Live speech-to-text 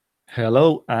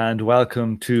Hello and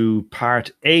welcome to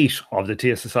part 8 of the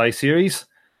TSSI series.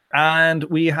 And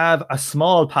we have a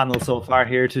small panel so far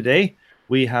here today.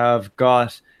 We have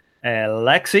got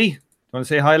Lexi. You want to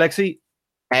say hi, Lexi?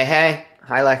 Hey, hey.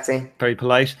 Hi, Lexi. Very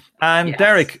polite. And Yes.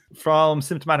 Derek from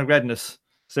Symptomatic Redness.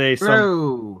 Say some.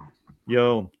 Bro.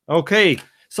 Yo. Okay.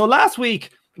 So last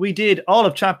week we did all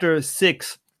of chapter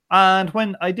 6. And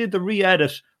when I did the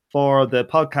re-edit for the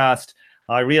podcast,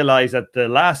 I realized that the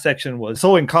last section was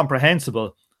so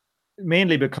incomprehensible,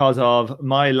 mainly because of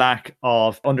my lack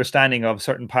of understanding of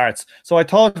certain parts. So I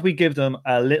thought we'd give them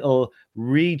a little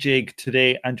rejig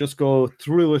today and just go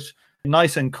through it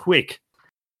nice and quick.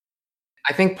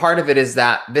 I think part of it is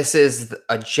that this is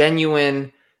a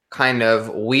genuine kind of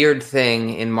weird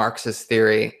thing in Marx's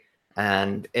theory,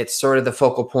 and it's sort of the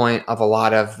focal point of a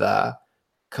lot of the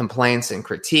complaints and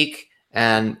critique.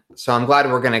 And so I'm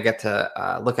glad we're going to get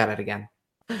to look at it again.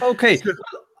 Okay.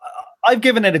 I've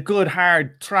given it a good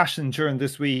hard thrashing during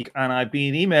this week, and I've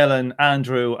been emailing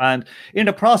Andrew, and in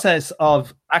the process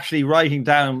of actually writing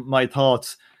down my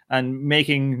thoughts and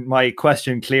making my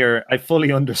question clear, I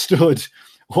fully understood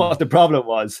what the problem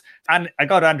was. And I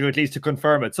got Andrew at least to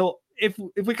confirm it. So if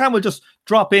we can, we'll just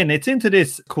drop in. It's into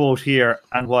this quote here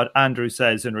and what Andrew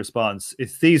says in response.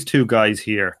 It's these two guys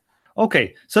here.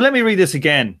 Okay, so let me read this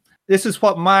again. This is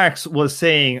what Marx was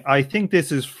saying. I think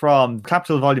this is from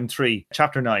Capital Volume 3,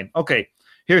 Chapter 9. Okay,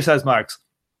 here says Marx.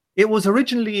 It was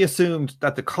originally assumed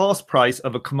that the cost price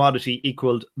of a commodity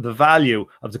equaled the value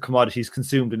of the commodities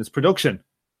consumed in its production.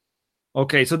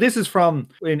 Okay, so this is from,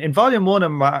 in Volume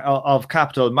 1 of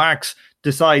Capital, Marx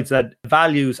decides that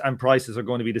values and prices are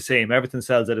going to be the same. Everything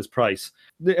sells at its price.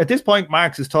 At this point,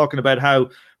 Marx is talking about how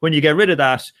when you get rid of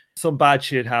that, some bad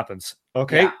shit happens.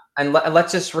 Okay? Yeah. And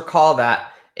let's just recall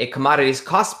that a commodity's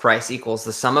cost price equals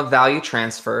the sum of value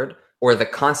transferred, or the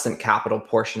constant capital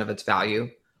portion of its value,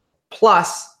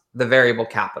 plus the variable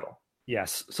capital.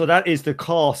 Yes. So that is the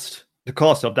cost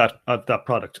of that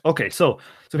product. Okay, so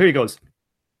here he goes.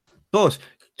 But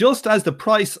just as the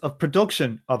price of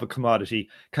production of a commodity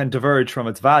can diverge from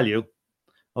its value,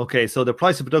 okay, so the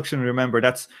price of production, remember,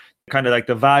 that's kind of like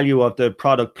the value of the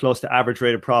product plus the average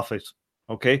rate of profit,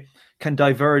 okay, can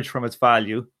diverge from its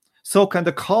value. So can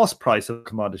the cost price of a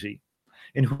commodity,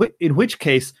 in which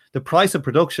case the price of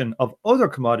production of other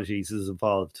commodities is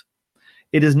involved.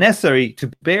 It is necessary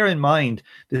to bear in mind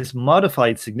this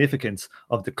modified significance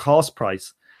of the cost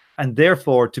price, and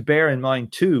therefore to bear in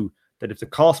mind too that if the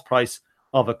cost price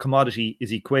of a commodity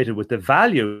is equated with the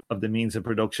value of the means of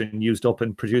production used up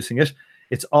in producing it,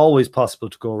 it's always possible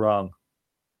to go wrong.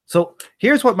 So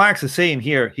here's what Marx is saying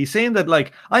here. He's saying that,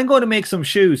 like, I'm going to make some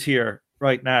shoes here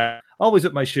right now, always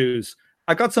with my shoes.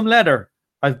 I got some leather.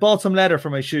 I've bought some leather for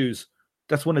my shoes.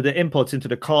 That's one of the inputs into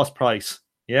the cost price.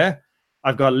 Yeah.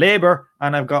 I've got labor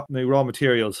and I've got my raw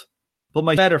materials. But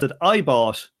my leather that I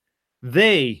bought,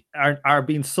 they are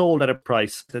being sold at a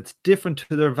price that's different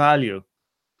to their value.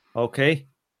 Okay.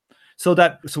 So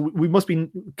we must be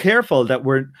careful that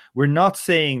we're not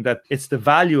saying that it's the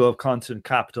value of constant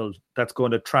capital that's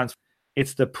going to transfer.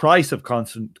 It's the price of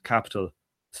constant capital.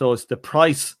 So it's the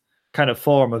price kind of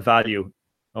form of value.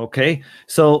 Okay.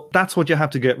 So that's what you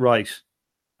have to get right.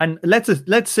 And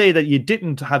let's say that you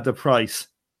didn't have the price.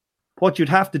 What you'd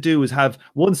have to do is have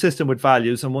one system with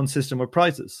values and one system with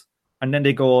prices. And then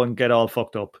they go and get all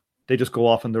fucked up. They just go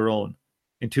off on their own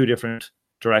in two different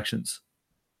directions.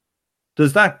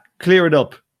 Does that clear it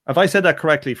up? Have I said that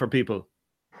correctly for people?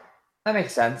 That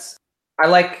makes sense. I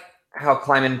like how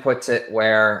Kleiman puts it,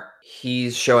 where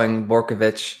he's showing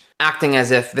Borkovich acting as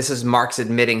if this is Marx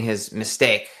admitting his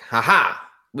mistake. Haha,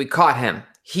 we caught him.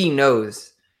 He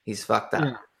knows he's fucked up.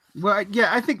 Yeah. Well,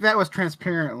 yeah, I think that was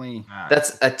transparently.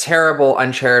 That's a terrible,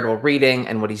 uncharitable reading.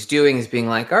 And what he's doing is being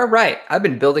like, all right, I've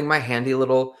been building my handy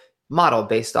little model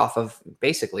based off of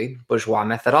basically bourgeois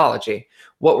methodology.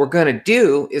 What we're going to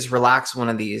do is relax one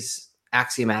of these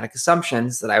axiomatic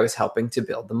assumptions that I was helping to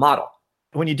build the model.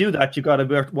 When you do that, you got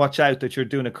to watch out that you're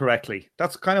doing it correctly.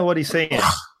 That's kind of what he's saying.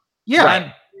 Yeah,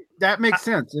 Right. that makes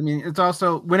sense. I mean, it's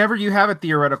also whenever you have a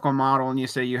theoretical model and you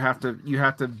say you have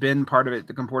to bend part of it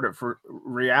to comport it for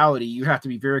reality, you have to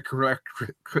be very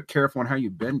careful on how you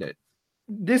bend it.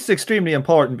 This is extremely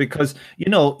important because, you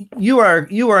know, you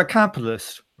are a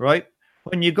capitalist, right?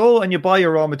 When you go and you buy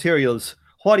your raw materials,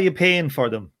 what are you paying for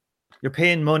them? You're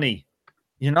paying money.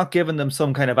 You're not giving them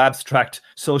some kind of abstract,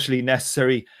 socially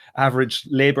necessary average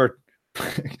labor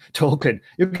token.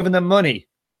 You're giving them money.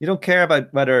 You don't care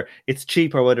about whether it's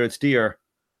cheap or whether it's dear.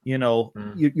 You know,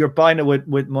 you're buying it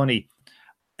with money.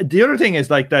 The other thing is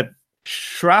like that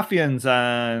Schraffians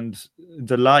and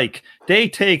the like, they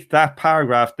take that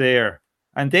paragraph there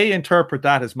And they interpret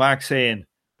that as Marx saying,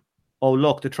 oh,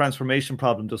 look, the transformation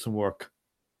problem doesn't work.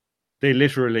 They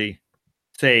literally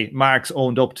say Marx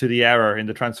owned up to the error in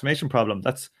the transformation problem.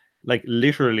 That's like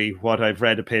literally what I've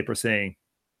read a paper saying.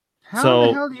 How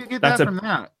the hell do you get that from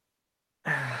that?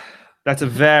 That's a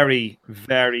very,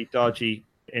 very dodgy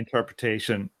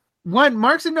interpretation. One,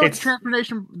 Marx didn't know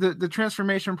what the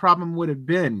transformation problem would have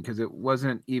been because it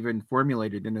wasn't even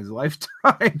formulated in his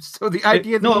lifetime. So the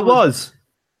idea that it was.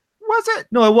 Was it?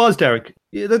 No, it was, Derek.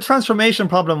 The transformation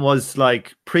problem was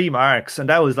like pre-Marx, and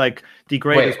that was like the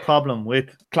greatest problem with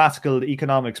classical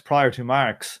economics prior to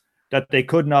Marx, that they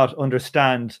could not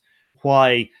understand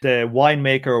why the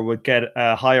winemaker would get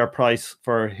a higher price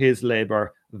for his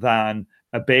labor than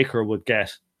a baker would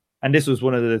get. And this was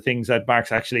one of the things that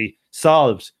Marx actually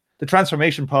solved. The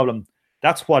transformation problem,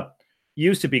 that's what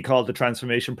used to be called the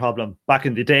transformation problem back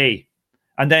in the day.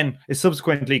 And then it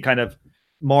subsequently kind of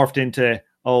morphed into,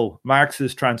 oh,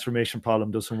 Marx's transformation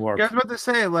problem doesn't work. I was about to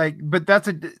say, but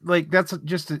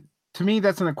to me,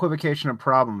 that's an equivocation of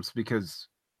problems because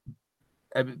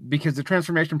the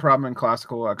transformation problem in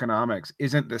classical economics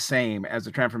isn't the same as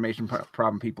the transformation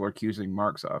problem people are accusing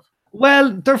Marx of.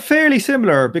 Well, they're fairly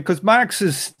similar because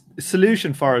Marx's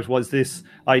solution for it was this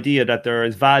idea that there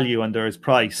is value and there is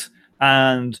price.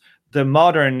 And the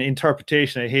modern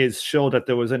interpretation of his showed that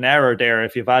there was an error there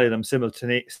if you value them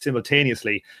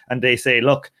simultaneously. And they say,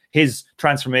 look, his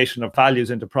transformation of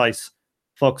values into price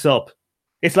fucks up.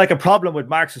 It's like a problem with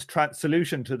Marx's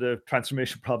solution to the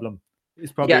transformation problem.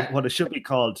 Is probably what it should be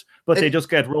called, but they just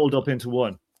get rolled up into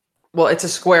one. Well, it's a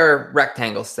square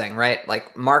rectangles thing, right?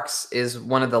 Like Marx is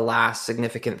one of the last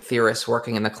significant theorists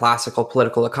working in the classical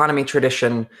political economy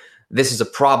tradition. This is a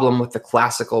problem with the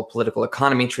classical political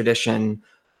economy tradition.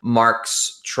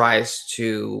 Marx tries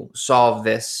to solve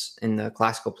this in the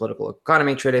classical political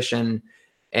economy tradition,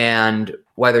 and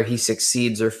whether he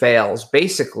succeeds or fails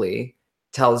basically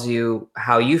tells you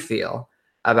how you feel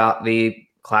about the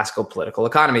classical political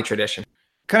economy tradition.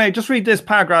 Can I just read this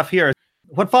paragraph here?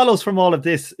 What follows from all of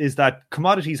this is that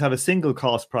commodities have a single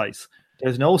cost price.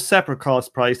 There's no separate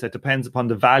cost price that depends upon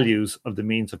the values of the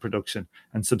means of production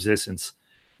and subsistence.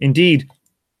 Indeed,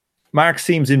 Marx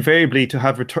seems invariably to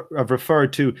have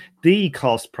referred to the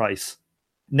cost price,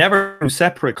 never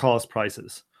separate cost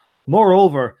prices.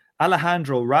 Moreover,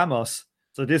 Alejandro Ramos,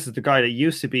 so this is the guy that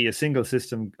used to be a single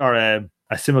system or a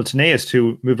simultaneous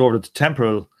who moved over to the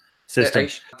temporal system.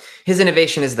 His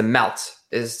innovation is the melt,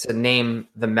 is to name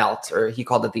the melt, or he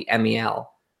called it the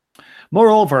MEL.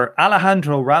 Moreover,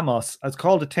 Alejandro Ramos has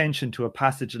called attention to a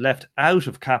passage left out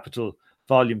of Capital,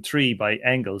 Volume 3 by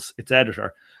Engels, its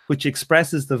editor, which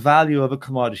expresses the value of a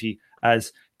commodity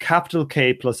as capital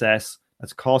K plus S,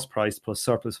 that's cost price plus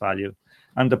surplus value,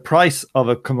 and the price of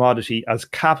a commodity as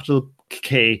capital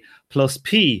K plus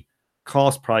P,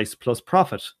 cost price plus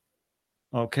profit.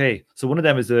 Okay, so one of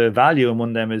them is the value and one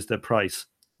of them is the price.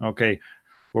 Okay,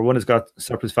 where one has got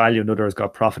surplus value, another has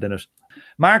got profit in it.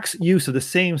 Marx's use of the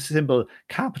same symbol,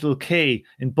 capital K,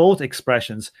 in both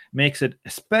expressions makes it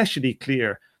especially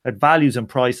clear that values and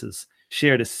prices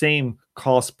share the same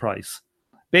cost price.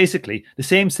 Basically, the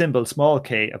same symbol, small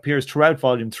k, appears throughout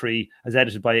Volume 3 as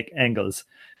edited by Engels.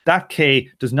 That k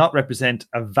does not represent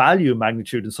a value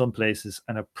magnitude in some places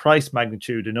and a price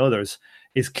magnitude in others,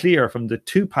 is clear from the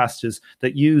two passages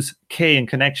that use k in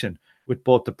connection with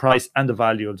both the price and the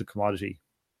value of the commodity.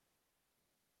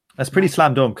 That's pretty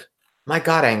slam dunk. My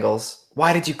God, Engels,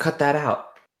 why did you cut that out?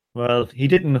 Well, he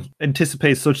didn't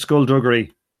anticipate such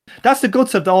skullduggery. That's the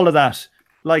guts of all of that.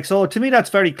 So to me, that's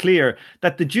very clear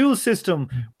that the dual system,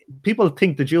 people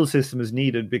think the dual system is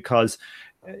needed because,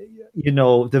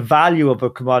 the value of a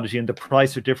commodity and the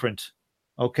price are different.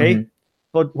 Okay. Mm-hmm.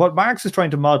 But what Marx is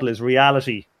trying to model is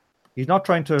reality. He's not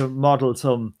trying to model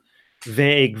some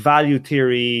vague value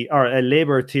theory or a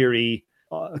labor theory,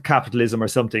 capitalism or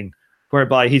something,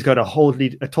 whereby he's got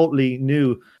a totally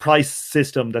new price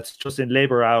system that's just in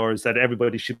labor hours that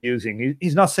everybody should be using.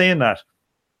 He's not saying that.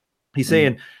 He's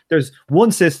saying there's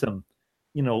one system,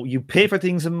 you pay for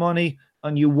things in money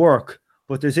and you work,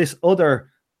 but there's this other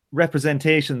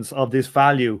representations of this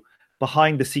value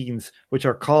behind the scenes, which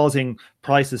are causing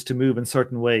prices to move in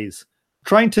certain ways.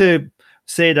 Trying to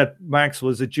say that Marx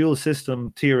was a dual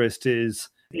system theorist is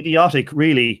idiotic,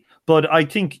 really. But I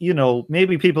think,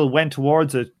 maybe people went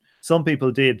towards it. Some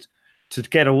people did to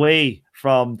get away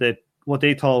from what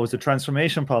they thought was the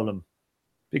transformation problem.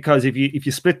 Because if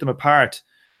you split them apart,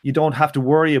 you don't have to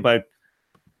worry about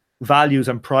values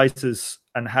and prices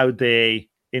and how they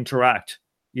interact.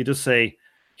 You just say,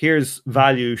 here's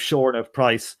value shorn of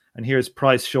price, and here's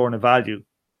price shorn of value.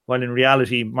 While in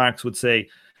reality, Marx would say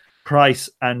price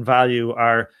and value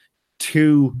are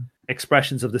two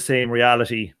expressions of the same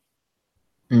reality.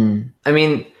 I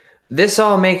mean, this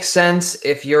all makes sense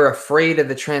if you're afraid of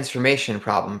the transformation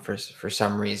problem for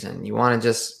some reason. You want to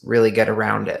just really get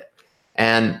around it.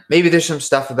 And maybe there's some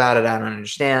stuff about it I don't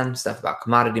understand, stuff about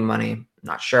commodity money, I'm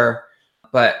not sure.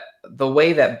 But the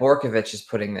way that Borkovich is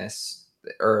putting this,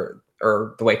 or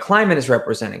the way Kleinman is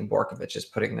representing Borkovich is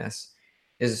putting this,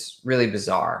 is really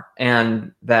bizarre.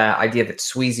 And the idea that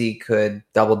Sweezy could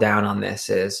double down on this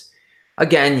is,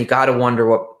 again, you got to wonder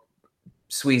what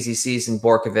Sweezy sees in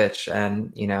Borkovich,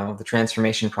 and the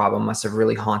transformation problem must have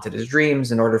really haunted his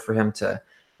dreams in order for him to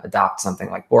adopt something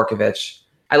like Borkovich.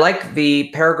 I like the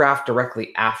paragraph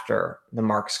directly after the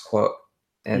Marx quote,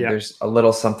 and there's a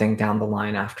little something down the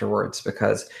line afterwards,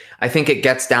 because I think it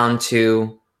gets down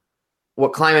to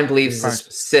what Kleinman believes is a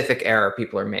specific error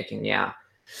people are making. Yeah.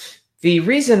 The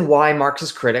reason why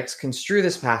Marx's critics construe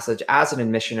this passage as an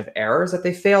admission of error is that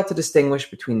they fail to distinguish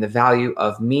between the value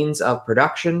of means of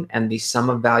production and the sum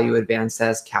of value advanced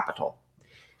as capital.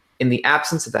 In the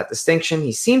absence of that distinction,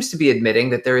 he seems to be admitting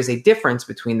that there is a difference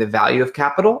between the value of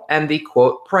capital and the,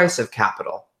 quote, price of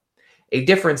capital, a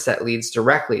difference that leads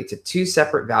directly to two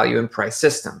separate value and price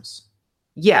systems.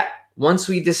 Yet, once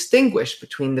we distinguish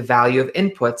between the value of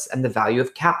inputs and the value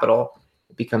of capital,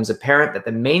 it becomes apparent that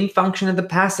the main function of the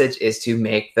passage is to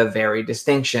make the very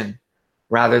distinction.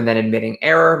 Rather than admitting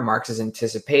error, Marx is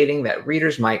anticipating that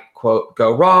readers might, quote,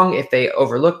 go wrong if they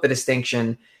overlook the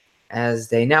distinction, as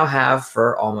they now have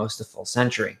for almost a full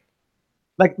century.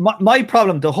 Like my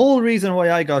problem, the whole reason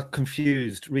why I got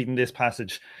confused reading this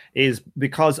passage is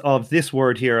because of this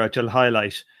word here, which I'll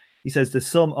highlight. He says the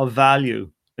sum of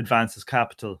value advances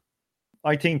capital.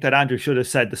 I think that Andrew should have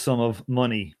said the sum of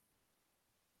money.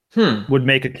 Would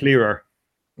make it clearer.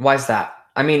 Why is that?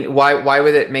 I mean, why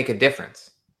would it make a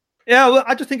difference? Yeah, well,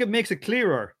 I just think it makes it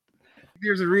clearer.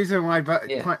 There's a reason why. Does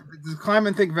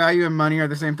Kleinman think value and money are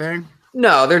the same thing?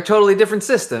 No, they're totally different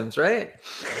systems, right?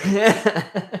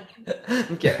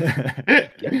 I'm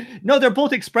kidding. No, they're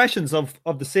both expressions of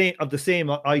the same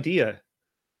idea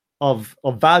of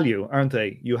value, aren't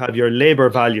they? You have your labor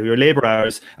value, your labor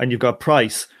hours, and you've got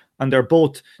price, and they're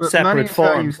both separate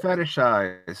forms. Money is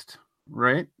fetishized,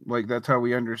 right? Like that's how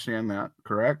we understand that,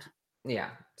 correct? Yeah.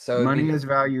 So money is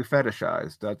value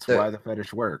fetishized. That's why the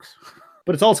fetish works.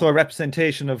 But it's also a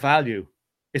representation of value.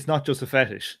 It's not just a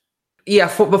fetish. Yeah,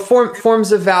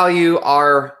 forms of value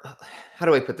are, how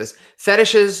do I put this?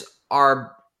 Fetishes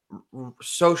are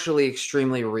socially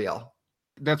extremely real.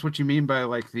 That's what you mean by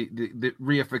like the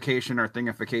reification or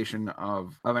thingification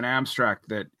of an abstract,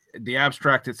 that the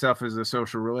abstract itself is a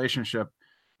social relationship,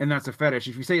 and that's a fetish.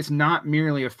 If you say it's not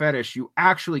merely a fetish, you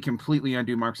actually completely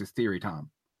undo Marx's theory, Tom.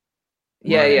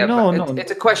 Yeah, yeah. No.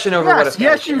 It's a question over what a fetish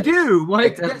yes, you is. do.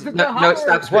 Like, no,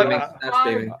 stop screaming. Stop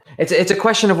screaming. It's a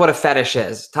question of what a fetish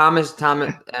is. Tom,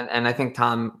 and I think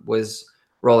Tom was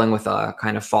rolling with a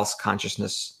kind of false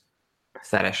consciousness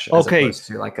fetish as opposed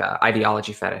to like a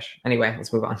ideology fetish. Anyway,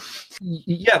 let's move on.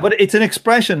 Yeah, but it's an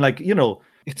expression, like,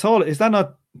 it's all. Is that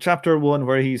not chapter 1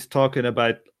 where he's talking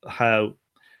about how?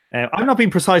 I'm not being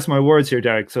precise in my words here,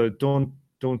 Derek. So don't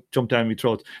jump down my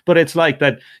throat. But it's like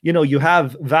that, you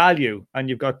have value, and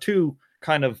you've got two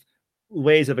kind of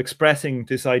ways of expressing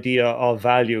this idea of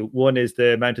value. One is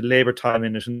the amount of labor time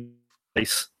in it and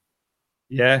price.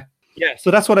 Yeah. Yeah. So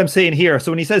that's what I'm saying here.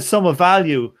 So when he says sum of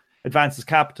value advances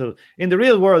capital, in the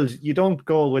real world, you don't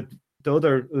go with the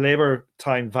other labor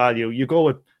time value. You go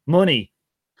with money.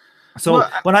 So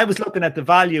when I was looking at the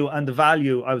value,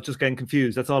 I was just getting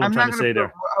confused. That's all I'm trying to say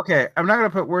there. Okay, I'm not going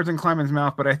to put words in Kleinman's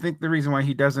mouth, but I think the reason why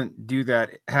he doesn't do that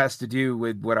has to do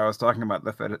with what I was talking about,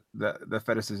 the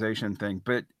fetishization thing.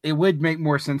 But it would make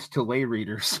more sense to lay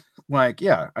readers. Like,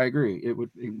 yeah, I agree. It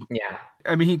would. Yeah.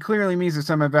 I mean, he clearly means the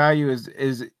sum of value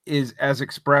is as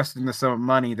expressed in the sum of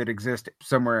money that exists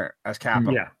somewhere as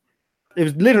capital. Yeah, it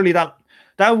was literally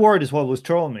that word is what was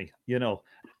throwing me.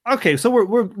 Okay, so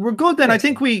we're good then. I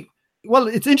think Well,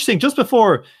 it's interesting. Just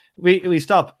before we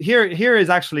stop, here is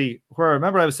actually where,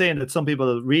 remember I was saying that some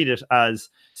people read it as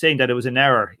saying that it was an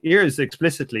error. Here is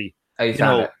explicitly, you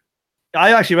found it.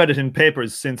 I actually read it in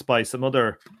papers since by some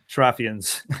other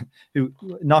Sharafians, who,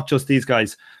 not just these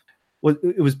guys.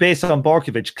 It was based on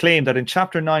Borkovich, claimed that in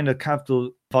Chapter 9 of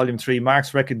Capital, Volume 3,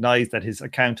 Marx recognized that his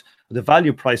account of the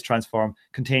value price transform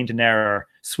contained an error.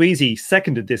 Sweezy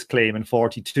seconded this claim in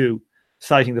 42,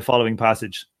 citing the following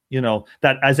passage.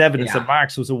 That as evidence that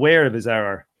Marx was aware of his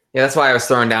error. Yeah, that's why I was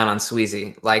throwing down on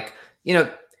Sweezy. Like,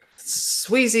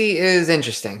 Sweezy is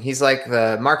interesting. He's like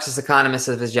the Marxist economist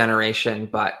of his generation,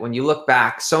 but when you look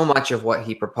back, so much of what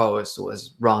he proposed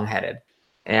was wrong-headed.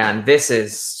 And this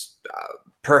is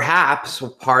perhaps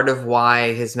part of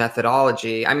why his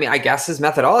methodology, I guess his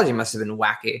methodology must have been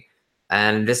wacky.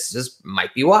 And this just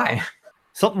might be why.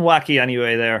 Something wacky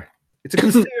anyway there. It's a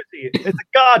conspiracy. It's a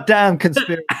goddamn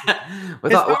conspiracy.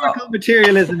 Historical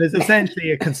materialism is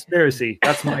essentially a conspiracy.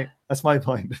 That's my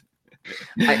point.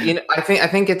 I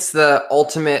think it's the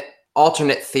ultimate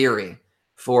alternate theory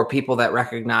for people that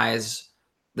recognize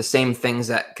the same things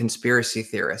that conspiracy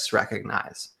theorists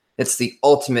recognize. It's the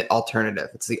ultimate alternative.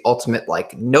 It's the ultimate,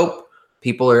 like, nope,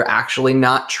 people are actually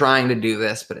not trying to do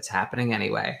this, but it's happening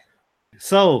anyway.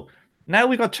 So now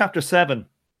we got chapter 7,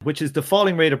 which is the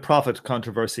falling rate of profit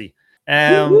controversy.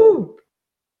 Woo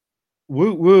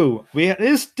woo.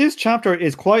 This chapter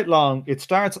is quite long. It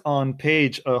starts on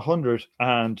page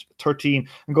 113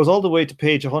 and goes all the way to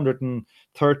page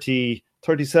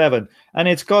 137, and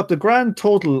it's got the grand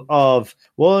total of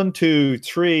 1, 2,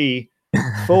 3,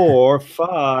 4,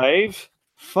 5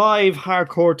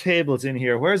 hardcore tables in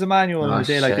here. Where's a manual on a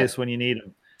day like this when you need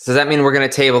them? So does that mean we're going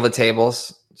to table the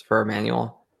tables for a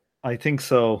manual? I think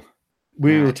so.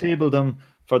 We will table them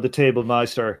for the table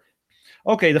master.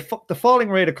 Okay, the falling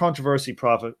rate of controversy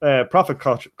profit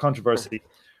controversy.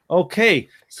 Okay,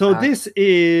 so this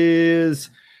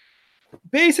is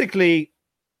basically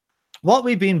what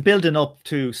we've been building up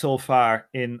to so far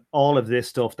in all of this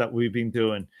stuff that we've been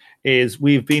doing. Is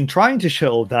we've been trying to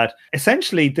show that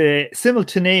essentially the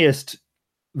simultaneous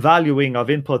valuing of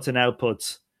inputs and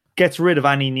outputs gets rid of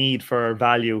any need for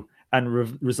value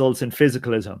and results in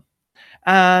physicalism.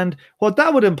 And what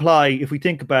that would imply, if we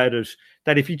think about it,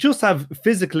 that if you just have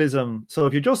physicalism, so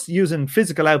if you're just using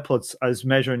physical outputs as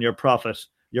measuring your profit,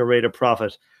 your rate of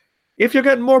profit, if you're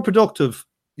getting more productive,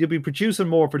 you'll be producing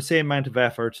more for the same amount of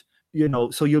effort,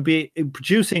 so you'll be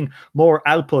producing more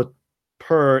output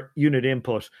per unit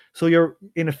input. So you're,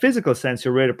 in a physical sense,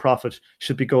 your rate of profit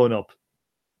should be going up.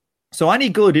 So any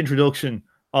good introduction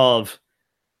of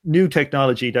new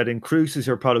technology that increases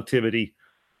your productivity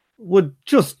would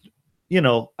just,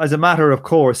 as a matter of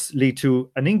course, lead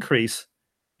to an increase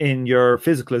in your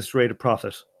physicalist rate of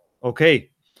profit.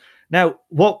 Okay. Now,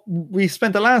 what we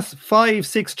spent the last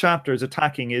 5-6 chapters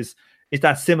attacking is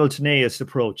that simultaneous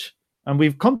approach. And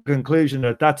we've come to the conclusion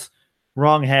that that's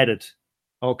wrong-headed.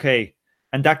 Okay.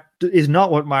 And that is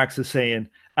not what Marx is saying.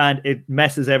 And it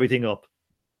messes everything up.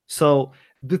 So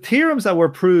the theorems that were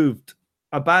proved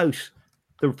about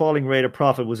the falling rate of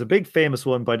profit was a big famous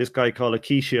one by this guy called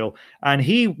Akishio, and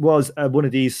he was one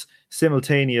of these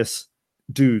simultaneous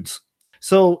dudes.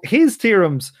 So his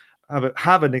theorems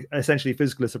have an essentially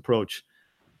physicalist approach,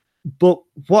 but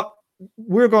what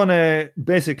we're going to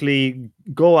basically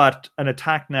go at and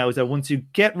attack now is that once you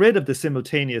get rid of the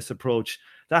simultaneous approach,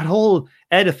 that whole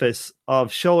edifice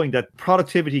of showing that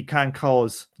productivity can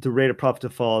cause the rate of profit to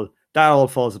fall, that all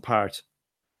falls apart.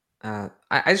 I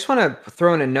just want to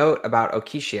throw in a note about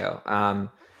Okishio.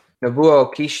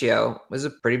 Nobuo Okishio was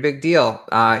a pretty big deal.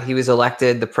 He was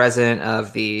elected the president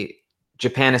of the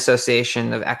Japan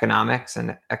Association of Economics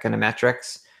and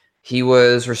Econometrics. He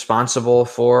was responsible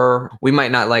for, we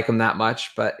might not like him that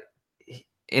much, but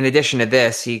in addition to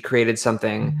this, he created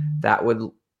something that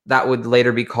would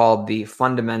later be called the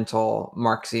fundamental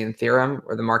Marxian theorem,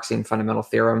 or the Marxian fundamental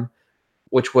theorem,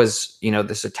 which was,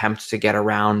 this attempt to get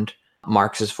around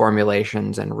Marx's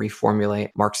formulations and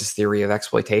reformulate Marx's theory of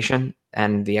exploitation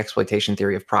and the exploitation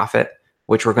theory of profit,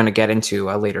 which we're going to get into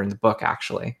later in the book.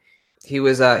 Actually, he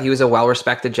was a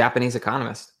well-respected Japanese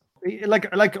economist.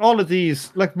 Like all of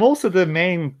these, like most of the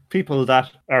main people that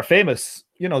are famous,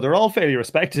 they're all fairly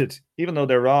respected, even though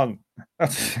they're wrong.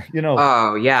 That's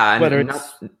Oh yeah, whether it's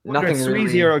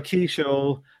Sweezy or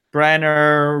Akishio,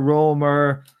 Brenner,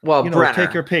 Romer. Well, Brenner.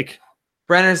 Take your pick.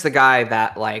 Brenner's the guy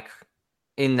that, like,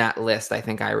 in that list, I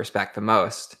think I respect the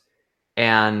most.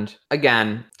 And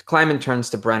again, Kleinman turns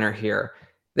to Brenner here.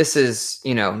 This is,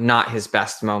 not his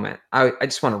best moment. I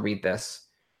just want to read this.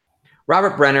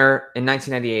 Robert Brenner, in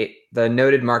 1998, the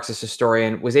noted Marxist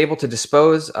historian, was able to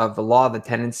dispose of the law of the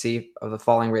tendency of the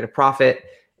falling rate of profit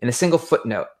in a single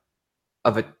footnote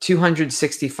of a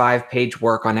 265-page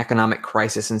work on economic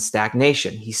crisis and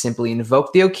stagnation. He simply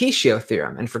invoked the Okishio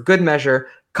theorem, and for good measure,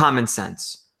 common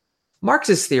sense.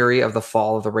 Marx's theory of the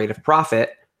fall of the rate of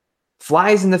profit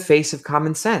flies in the face of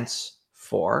common sense.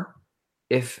 For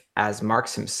if, as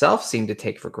Marx himself seemed to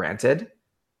take for granted,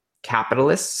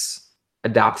 capitalists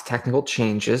adopt technical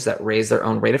changes that raise their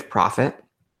own rate of profit,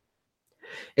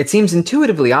 it seems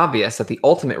intuitively obvious that the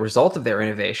ultimate result of their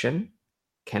innovation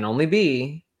can only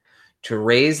be to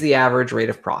raise the average rate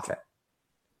of profit.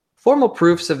 Formal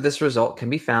proofs of this result can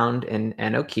be found in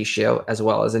N. Okishio as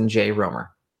well as in J.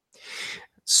 Romer.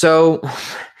 So,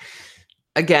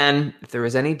 again, if there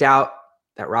was any doubt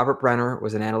that Robert Brenner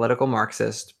was an analytical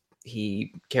Marxist.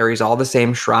 He carries all the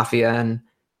same Schraffian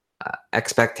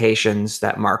expectations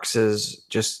that Marx is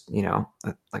just,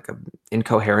 like an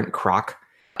incoherent crock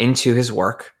into his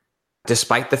work,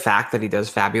 despite the fact that he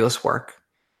does fabulous work.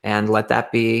 And let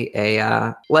that be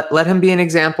let him be an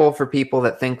example for people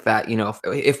that think that,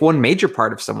 if one major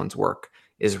part of someone's work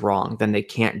is wrong, then they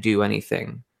can't do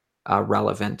anything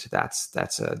relevant.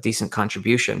 That's a decent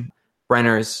contribution.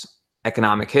 Brenner's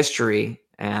economic history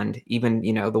and even,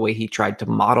 the way he tried to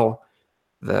model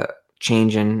the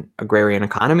change in agrarian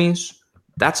economies,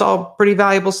 that's all pretty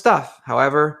valuable stuff.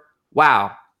 However,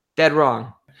 wow, dead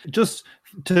wrong. Just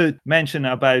to mention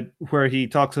about where he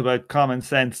talks about common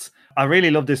sense, I really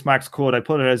love this Marx quote. I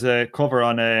put it as a cover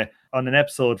on an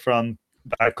episode from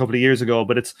a couple of years ago,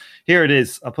 but here it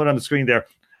is. I'll put it on the screen there.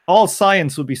 All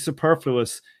science would be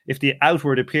superfluous if the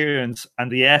outward appearance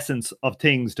and the essence of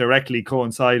things directly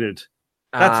coincided.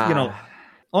 That's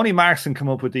only Marx can come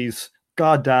up with these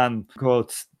goddamn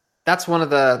quotes. That's one of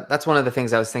the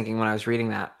things I was thinking when I was reading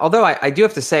that. Although I do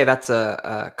have to say that's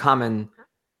a common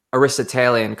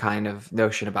Aristotelian kind of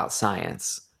notion about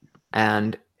science,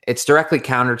 and it's directly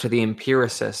counter to the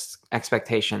empiricist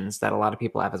expectations that a lot of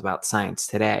people have about science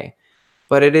today.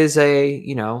 But it is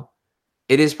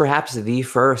it is perhaps the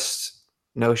first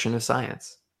notion of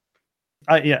science.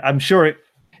 I'm sure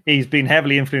he's been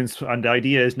heavily influenced, and the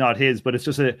idea is not his, but it's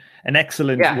just an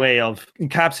excellent way of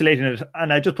encapsulating it.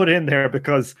 And I just put it in there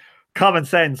because common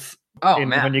sense,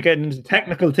 when you get into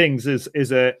technical things,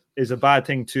 is a bad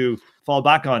thing to fall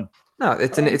back on. No,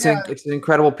 it's an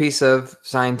incredible piece of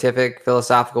scientific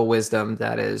philosophical wisdom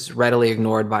that is readily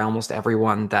ignored by almost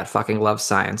everyone that fucking loves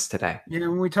science today. Yeah,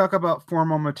 when we talk about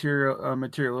formal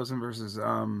materialism versus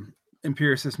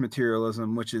empiricist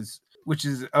materialism, which is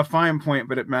a fine point,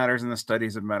 but it matters in the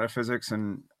studies of metaphysics,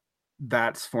 and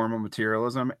that's formal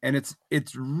materialism. And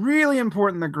it's really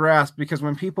important to grasp, because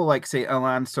when people like, say,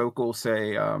 Alan Sokal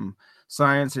say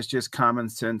science is just common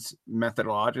sense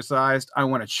methodologicized, I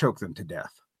want to choke them to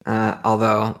death.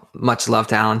 Although much love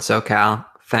to Alan Sokal,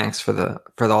 thanks for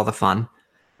all the fun.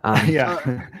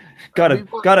 Gotta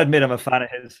admit, I'm a fan of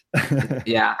his.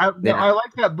 Yeah, I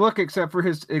like that book, except for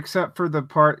the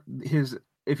part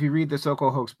if you read the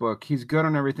Sokal hoax book, he's good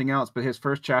on everything else, but his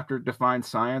first chapter defines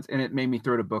science, and it made me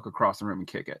throw the book across the room and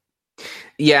kick it.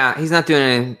 Yeah, he's not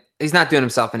doing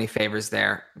himself any favors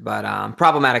there, but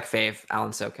problematic fave,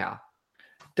 Alan Sokal.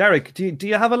 Derek, do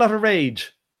you have a lot of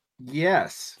rage?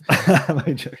 Yes.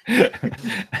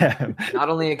 Not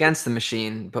only against the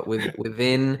machine, but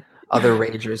within other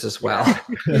ragers as well.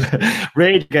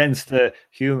 Rage against the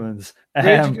humans.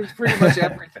 Rage against pretty much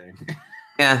everything.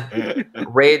 Yeah.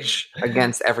 Rage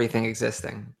against everything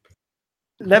existing.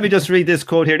 Let me just read this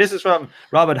quote here. This is from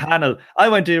Robin Hannell. I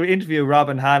went to interview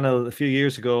Robin Hannell a few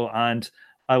years ago, and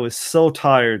I was so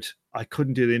tired I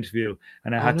couldn't do the interview,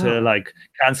 and I had to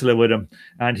cancel it with him,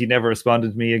 and he never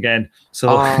responded to me again.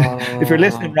 So if you're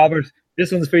listening, Robert, this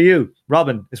one's for you.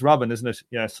 Robin, it's Robin, isn't it?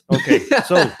 Yes. Okay.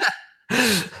 So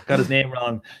got his name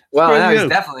wrong. Well, now he's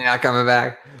definitely not coming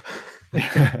back.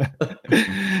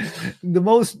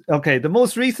 The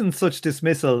most recent such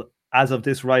dismissal as of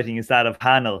this writing is that of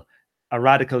Hannell, a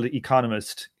radical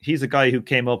economist. He's a guy who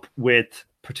came up with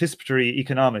participatory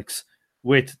economics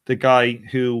with the guy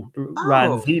who ran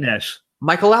ZNet.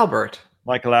 Michael Albert.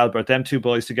 Them two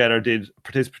boys together did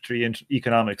participatory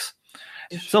economics.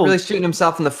 So really shooting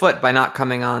himself in the foot by not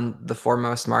coming on the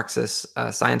foremost Marxist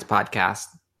science podcast.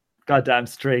 Goddamn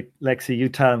straight, Lexi, you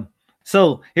tell him.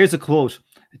 So here's a quote.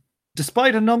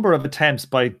 Despite a number of attempts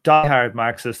by diehard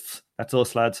Marxists, that's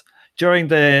us lads, during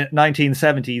the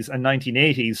 1970s and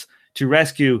 1980s to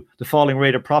rescue the falling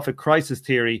rate of profit crisis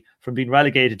theory from being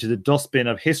relegated to the dustbin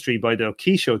of history by the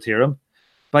Okisho theorem,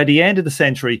 by the end of the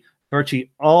century,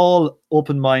 virtually all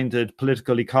open-minded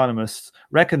political economists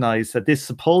recognized that this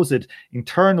supposed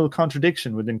internal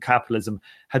contradiction within capitalism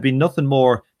had been nothing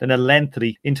more than a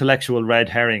lengthy intellectual red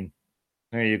herring.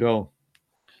 There you go.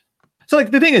 So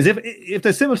the thing is, if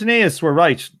the simultaneous were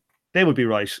right, they would be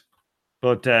right.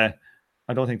 But I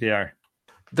don't think they are.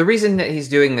 The reason that he's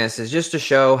doing this is just to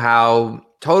show how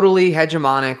totally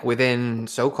hegemonic within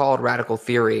so-called radical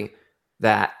theory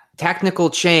that technical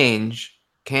change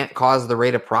can't cause the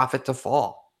rate of profit to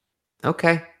fall.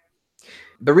 Okay.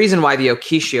 The reason why the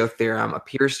Okishio theorem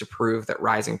appears to prove that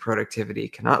rising productivity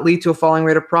cannot lead to a falling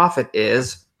rate of profit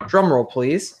is, drumroll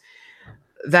please,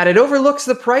 that it overlooks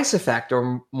the price effect,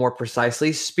 or more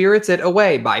precisely, spirits it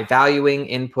away by valuing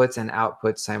inputs and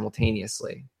outputs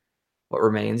simultaneously. What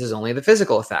remains is only the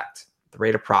physical effect. The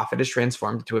rate of profit is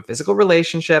transformed into a physical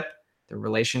relationship The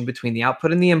relation between the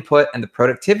output and the input and the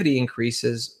productivity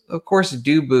increases, of course,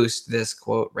 do boost this,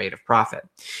 quote, rate of profit.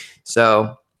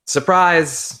 So,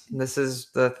 surprise, this is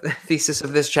the thesis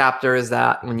of this chapter, is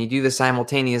that when you do the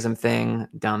simultaneism thing,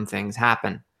 dumb things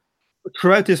happen.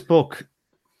 Throughout this book,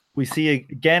 we see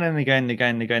again and again and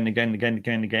again and again and again and again and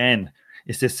again and again,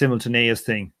 it's this simultaneous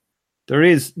thing. There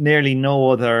is nearly no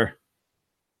other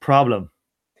problem.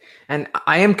 And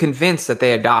I am convinced that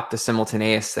they adopt the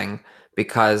simultaneous thing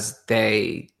because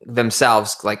they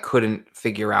themselves couldn't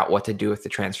figure out what to do with the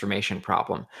transformation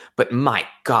problem. But my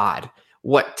God,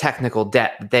 what technical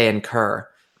debt they incur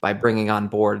by bringing on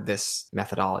board this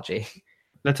methodology.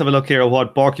 Let's have a look here at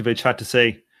what Borkovich had to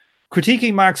say.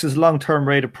 Critiquing Marx's long-term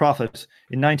rate of profit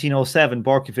in 1907,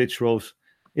 Borkovich wrote,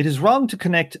 "It is wrong to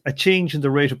connect a change in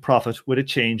the rate of profit with a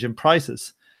change in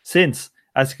prices, since,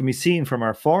 as can be seen from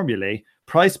our formulae,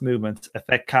 price movements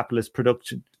affect capitalist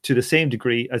production to the same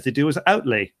degree as they do as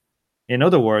outlay. In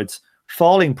other words,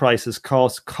 falling prices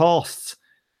cause costs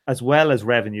as well as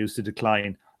revenues to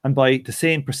decline, and by the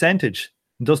same percentage,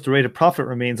 and thus the rate of profit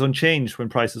remains unchanged when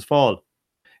prices fall.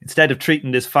 Instead of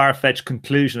treating this far-fetched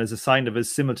conclusion as a sign of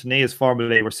his simultaneous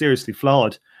formulae were seriously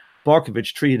flawed,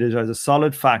 Borkovich treated it as a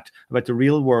solid fact about the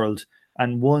real world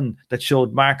and one that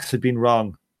showed Marx had been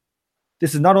wrong.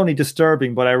 This is not only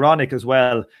disturbing but ironic as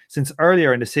well, since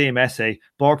earlier in the same essay,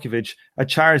 Borkovich had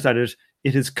charged that it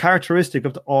is characteristic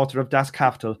of the author of Das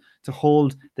Kapital to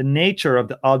hold the nature of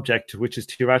the object to which his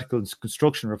theoretical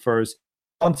construction refers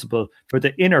responsible for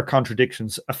the inner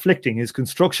contradictions afflicting his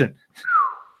construction."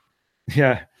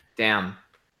 Yeah. Damn.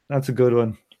 That's a good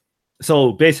one.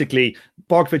 So basically,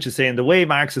 Borkovich is saying the way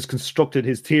Marx has constructed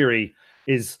his theory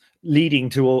is leading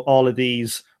to all of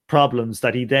these problems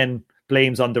that he then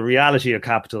blames on the reality of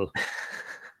capital.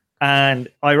 And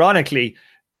ironically,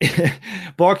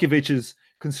 Borkovich's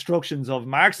constructions of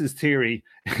Marx's theory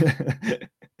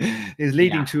is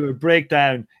leading to a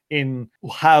breakdown in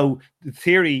how the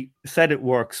theory said it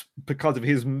works because of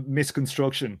his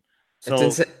misconstruction.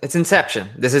 So it's Inception.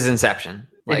 This is Inception.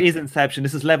 It is Inception.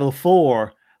 This is level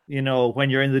 4. When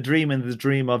you're in the dream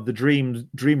of the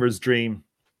dreamer's dream.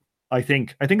 I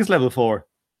think it's level 4.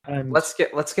 And let's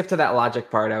skip to that logic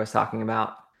part I was talking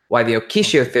about. Why the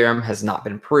Okishio theorem has not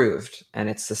been proved, and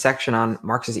it's the section on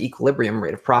Marx's equilibrium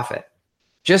rate of profit.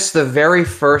 Just the very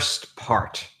first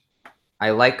part I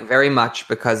like very much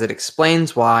because it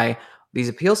explains why these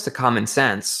appeals to common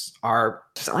sense are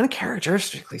just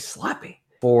uncharacteristically sloppy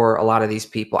for a lot of these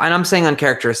people. And I'm saying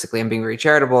uncharacteristically, I'm being very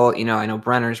charitable. I know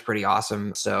Brenner's pretty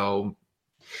awesome.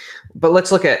 But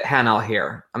let's look at Hanel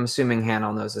here. I'm assuming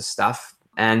Hanel knows this stuff.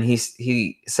 And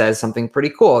he says something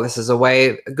pretty cool. This is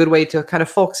a good way to kind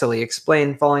of folksily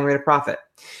explain falling rate of profit.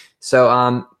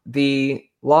 So the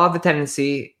law of the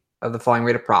tendency of the falling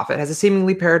rate of profit has a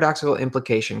seemingly paradoxical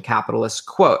implication. Capitalists,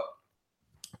 quote,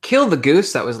 kill the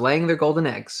goose that was laying their golden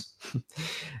eggs.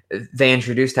 They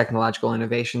introduce technological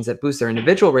innovations that boost their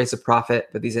individual rates of profit,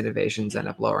 but these innovations end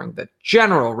up lowering the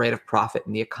general rate of profit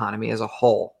in the economy as a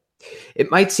whole. It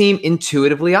might seem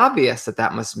intuitively obvious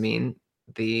that must mean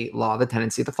the law of the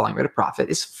tendency of the falling rate of profit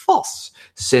is false,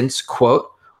 since,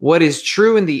 quote, what is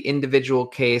true in the individual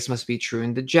case must be true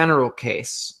in the general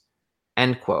case,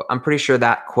 end quote. I'm pretty sure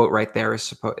that quote right there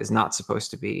is not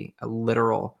supposed to be a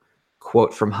literal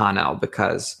quote from Hanel,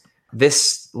 because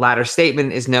this latter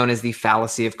statement is known as the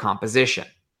fallacy of composition.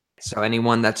 So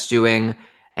anyone that's doing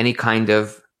any kind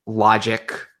of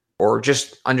logic or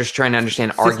just trying to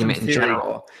understand Systems argument in theory.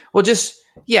 General, well, just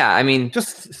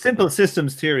simple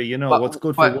systems theory, what's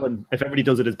good for one, if everybody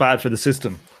does it, is bad for the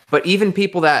system. But even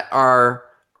people that are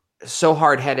so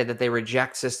hard-headed that they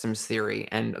reject systems theory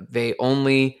and they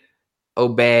only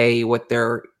obey what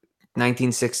their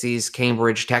 1960s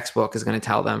Cambridge textbook is going to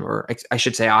tell them, or I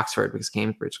should say Oxford, because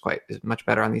Cambridge is much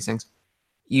better on these things.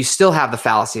 You still have the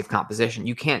fallacy of composition.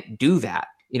 You can't do that.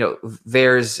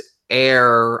 There's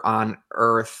air on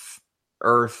Earth.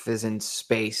 Earth is in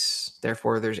space.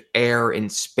 Therefore, there's air in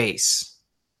space.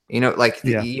 You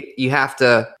have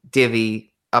to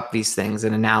divvy up these things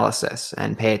in analysis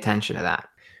and pay attention to that.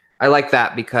 I like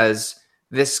that because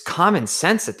this common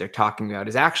sense that they're talking about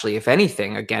is actually, if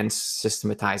anything, against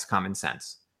systematized common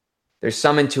sense. There's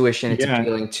some intuition it's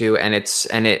appealing to,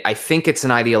 I think it's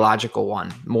an ideological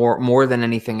one more than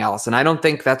anything else. And I don't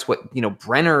think that's what,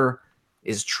 Brenner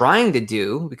is trying to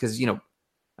do, because,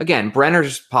 again,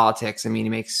 Brenner's politics, he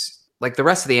makes, like the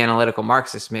rest of the analytical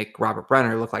Marxists make Robert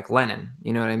Brenner look like Lenin,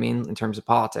 you know what I mean, in terms of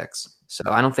politics. So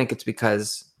I don't think it's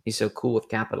because he's so cool with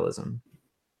capitalism.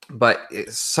 But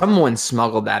someone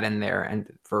smuggled that in there, and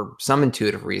for some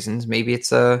intuitive reasons, maybe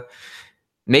it's a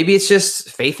Maybe it's just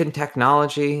faith in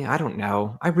technology. I don't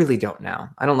know. I really don't know.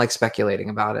 I don't like speculating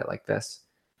about it like this.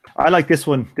 I like this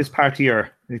one, this part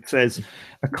here. It says,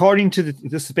 according to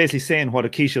this is basically saying what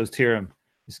Akishio's theorem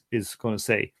is going to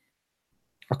say.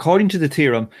 According to the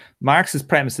theorem, Marx's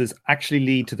premises actually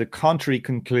lead to the contrary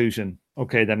conclusion,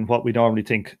 than what we normally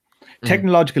think.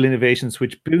 Technological innovations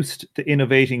which boost the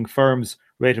innovating firm's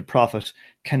rate of profit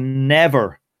can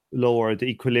never lower the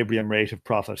equilibrium rate of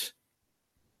profit.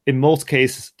 In most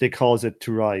cases, they cause it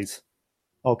to rise.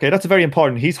 Okay, that's very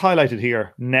important. He's highlighted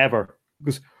here, never.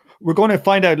 Because we're going to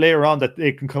find out later on that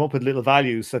they can come up with little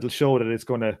values that'll show that it's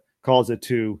going to cause it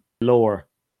to lower.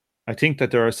 I think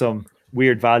that there are some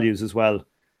weird values as well,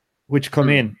 which come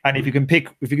in. And if you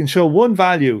can show one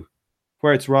value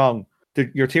where it's wrong,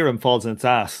 your theorem falls in its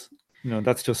ass.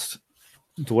 That's just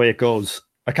the way it goes.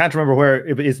 I can't remember where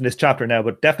it is in this chapter now,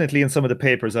 but definitely in some of the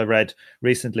papers I read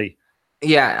recently.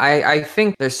 Yeah, I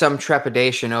think there's some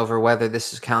trepidation over whether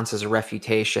this counts as a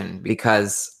refutation,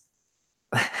 because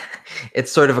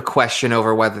it's sort of a question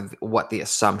over what the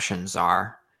assumptions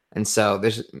are. And so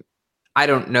I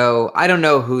don't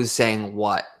know who's saying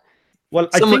what. Well,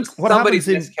 I think somebody's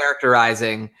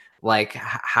mischaracterizing like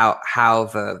how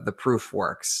the proof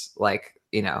works. Like,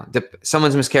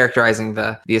 someone's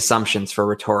mischaracterizing the assumptions for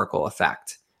rhetorical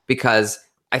effect, because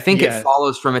I think it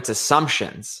follows from its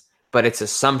assumptions, but its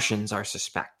assumptions are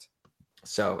suspect.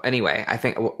 So anyway, I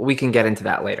think we can get into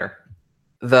that later.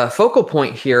 The focal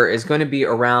point here is going to be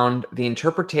around the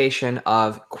interpretation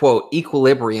of, quote,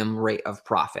 equilibrium rate of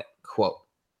profit, quote.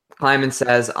 Kleinman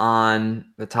says on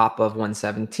the top of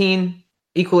 117,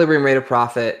 equilibrium rate of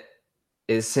profit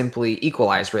is simply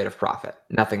equalized rate of profit,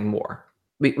 nothing more.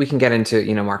 We can get into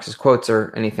Marx's quotes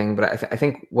or anything, but I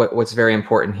think what's very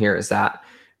important here is that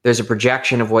there's a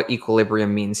projection of what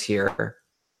equilibrium means here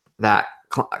that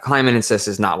Kleinman insists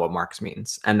is not what Marx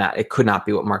means, and that it could not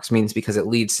be what Marx means because it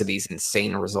leads to these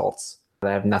insane results that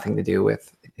have nothing to do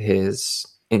with his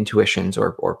intuitions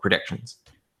or predictions,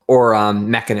 or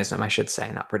mechanism, I should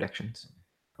say, not predictions.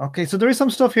 Okay, so there is some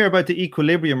stuff here about the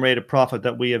equilibrium rate of profit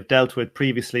that we have dealt with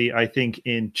previously, I think,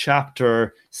 in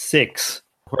chapter 6,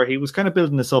 where he was kind of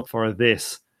building this up for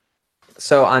this.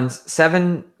 So on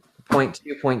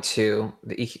 7.2.2,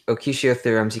 the Okishio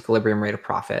theorem's equilibrium rate of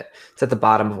profit, it's at the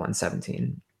bottom of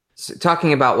 117. So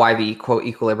talking about why the, quote,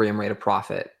 equilibrium rate of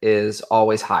profit is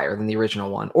always higher than the original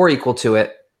one, or equal to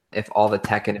it if all the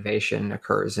tech innovation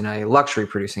occurs in a luxury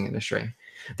producing industry.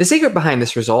 The secret behind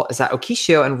this result is that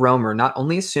Okishio and Romer not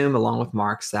only assume, along with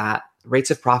Marx, that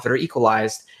rates of profit are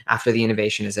equalized after the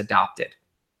innovation is adopted.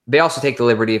 They also take the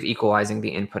liberty of equalizing the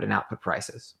input and output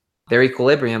prices. Their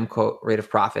equilibrium, quote, rate of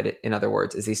profit, in other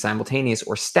words, is the simultaneous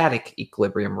or static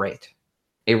equilibrium rate,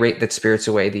 a rate that spirits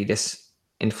away the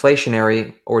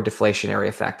disinflationary or deflationary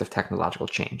effect of technological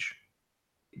change.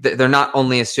 They're not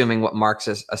only assuming what Marx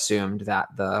has assumed, that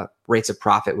the rates of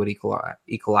profit would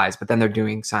equalize, but then they're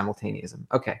doing simultaneism.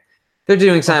 Okay. They're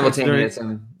doing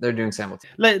simultaneism. They're doing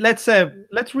simultaneism.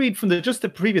 Let's read from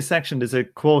the previous section. There's a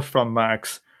quote from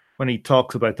Marx when he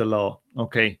talks about the law.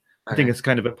 Okay. I think it's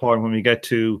kind of important when we get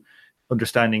to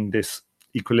understanding this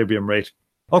equilibrium rate.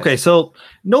 Okay, so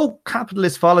no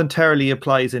capitalist voluntarily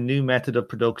applies a new method of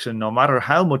production, no matter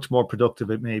how much more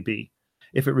productive it may be,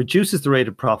 if it reduces the rate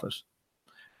of profit.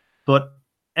 But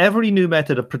every new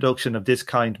method of production of this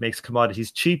kind makes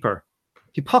commodities cheaper.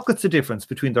 He pockets the difference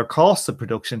between their costs of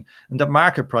production and the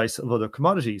market price of other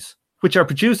commodities, which are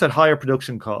produced at higher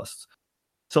production costs.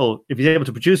 So if he's able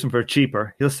to produce them for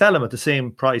cheaper, he'll sell them at the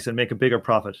same price and make a bigger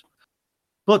profit.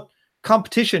 But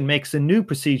competition makes the new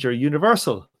procedure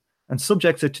universal and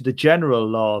subjects it to the general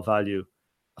law of value.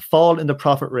 A fall in the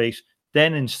profit rate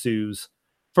then ensues,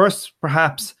 first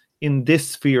perhaps in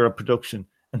this sphere of production,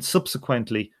 and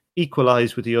subsequently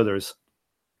equalized with the others.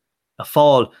 A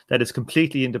fall that is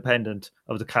completely independent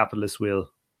of the capitalist will.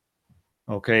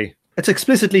 Okay. It's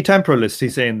explicitly temporalist,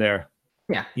 he's saying there.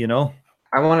 Yeah.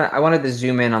 I wanted to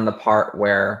zoom in on the part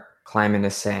where Kleinman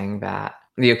is saying that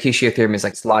the Okishio theorem is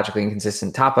like logically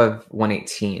inconsistent, top of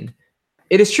 118.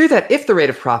 It is true that if the rate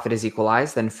of profit is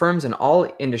equalized, then firms in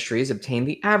all industries obtain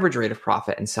the average rate of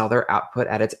profit and sell their output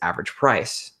at its average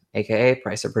price, aka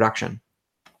price of production.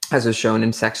 As is shown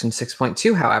in section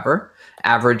 6.2, however,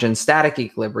 average and static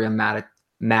equilibrium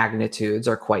magnitudes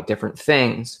are quite different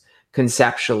things,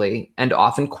 conceptually and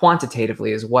often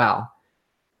quantitatively as well.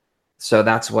 So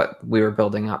that's what we were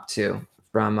building up to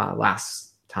from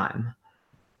last time.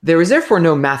 There is therefore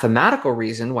no mathematical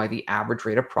reason why the average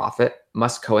rate of profit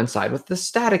must coincide with the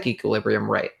static equilibrium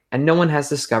rate, and no one has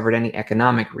discovered any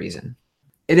economic reason.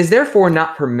 It is therefore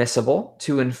not permissible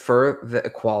to infer the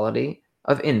equality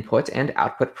of input and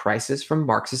output prices from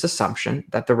Marx's assumption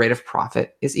that the rate of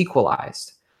profit is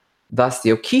equalized. Thus, the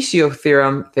Occhio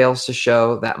theorem fails to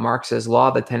show that Marx's law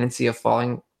of the tendency of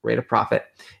falling rate of profit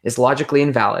is logically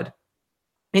invalid,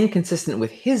 inconsistent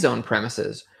with his own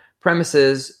premises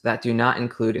that do not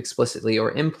include explicitly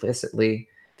or implicitly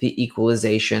the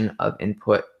equalization of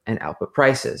input and output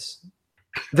prices.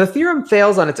 The theorem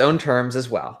fails on its own terms as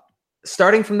well.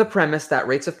 Starting from the premise that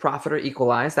rates of profit are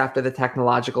equalized after the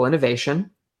technological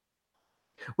innovation,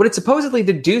 what it supposedly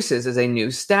deduces is a new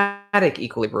static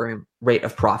equilibrium rate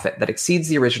of profit that exceeds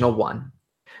the original one.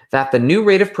 That the new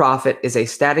rate of profit is a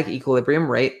static equilibrium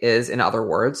rate is, in other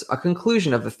words, a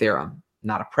conclusion of the theorem,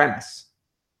 not a premise.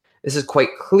 This is quite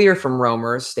clear from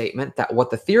Romer's statement that what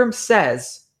the theorem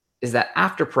says is that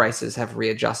after prices have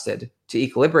readjusted to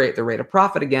equilibrate the rate of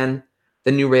profit again,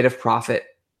 the new rate of profit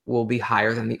will be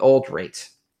higher than the old rate.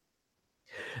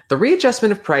 The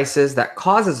readjustment of prices that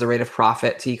causes the rate of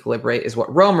profit to equilibrate is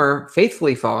what Romer,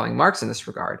 faithfully following Marx in this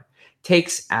regard,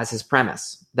 takes as his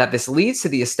premise. That this leads to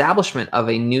the establishment of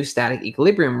a new static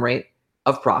equilibrium rate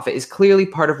of profit is clearly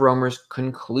part of Romer's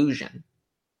conclusion.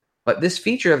 But this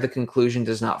feature of the conclusion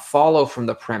does not follow from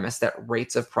the premise that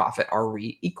rates of profit are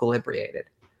re-equilibrated.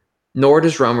 Nor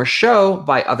does Romer show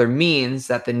by other means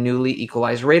that the newly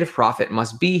equalized rate of profit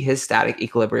must be his static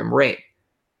equilibrium rate.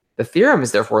 The theorem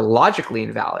is therefore logically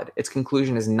invalid. Its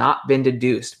conclusion has not been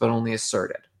deduced, but only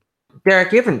asserted.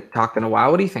 Derek, you haven't talked in a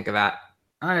while. What do you think of that?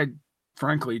 I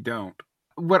frankly don't.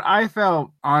 What I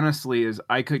felt, honestly, is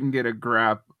I couldn't get a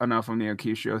grasp enough on the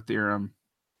Occhio theorem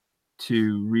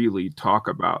to really talk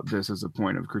about this as a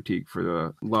point of critique for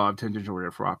the law of tangential rate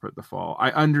of profit at the fall. I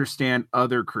understand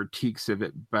other critiques of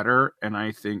it better, and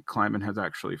I think Kleinman has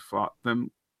actually fought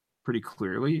them pretty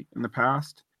clearly in the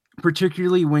past.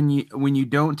 Particularly when you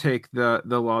don't take the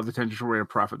law of the tangential rate of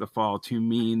profit at the fall to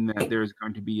mean that there's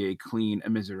going to be a clean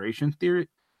immiseration theory.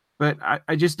 But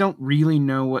I just don't really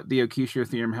know what the Occhio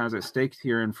theorem has at stake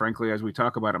here, and frankly, as we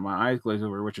talk about it, my eyes glaze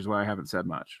over, which is why I haven't said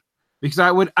much. Because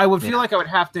I would feel like I would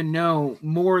have to know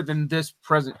more than this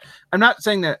present. I'm not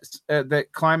saying that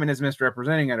that Kleinman is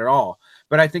misrepresenting it at all,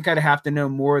 but I think I'd have to know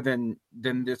more than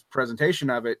this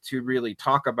presentation of it to really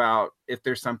talk about if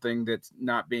there's something that's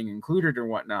not being included or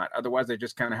whatnot. Otherwise, I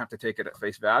just kind of have to take it at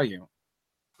face value.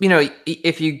 You know,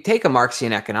 if you take a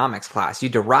Marxian economics class, you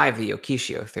derive the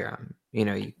Occhio theorem. You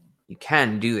know, you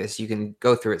can do this. You can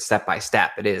go through it step by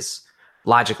step. It is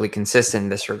logically consistent in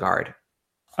this regard.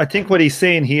 I think what he's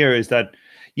saying here is that,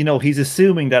 you know, he's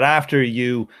assuming that after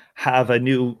you have a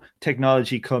new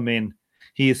technology come in,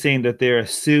 he is saying that they're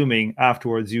assuming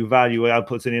afterwards you value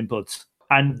outputs and inputs.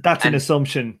 And that's an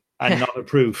assumption and not a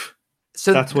proof.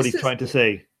 So that's what he's trying to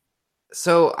say.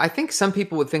 So I think some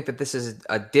people would think that this is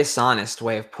a dishonest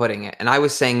way of putting it. And I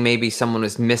was saying maybe someone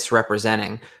was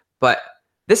misrepresenting. But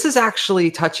this is actually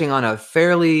touching on a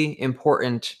fairly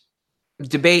important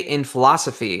debate in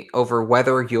philosophy over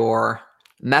whether your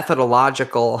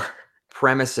methodological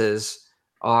premises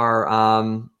are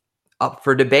up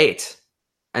for debate.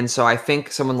 And so I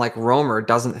think someone like Romer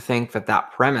doesn't think that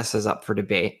that premise is up for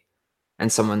debate,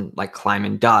 and someone like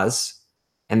Kleinman does.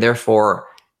 And therefore,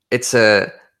 it's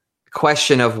a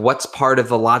question of what's part of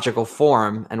the logical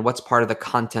form and what's part of the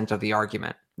content of the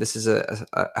argument. This is a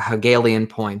Hegelian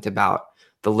point about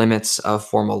the limits of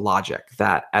formal logic,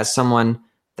 that as someone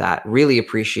that really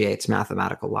appreciates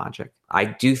mathematical logic, I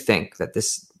do think that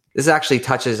this actually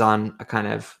touches on a kind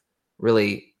of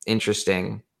really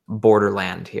interesting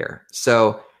borderland here.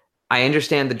 So I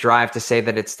understand the drive to say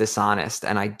that it's dishonest,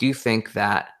 and I do think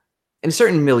that in a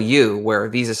certain milieu where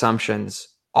these assumptions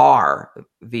are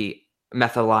the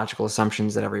methodological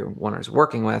assumptions that everyone is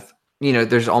working with, you know,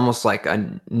 there's almost like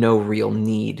no real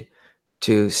need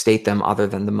to state them other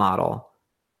than the model.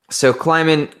 So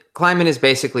Kleinman is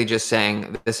basically just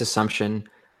saying that this assumption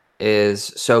is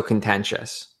so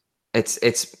contentious.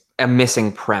 It's a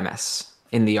missing premise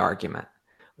in the argument,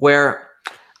 where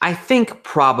I think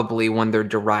probably when they're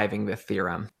deriving the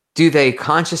theorem, do they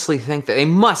consciously think that they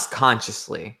must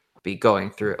consciously be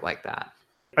going through it like that?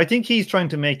 I think he's trying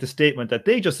to make the statement that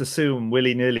they just assume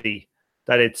willy-nilly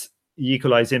that it's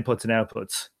equalized inputs and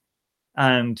outputs.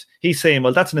 And he's saying,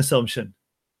 well, that's an assumption.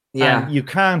 Yeah. And you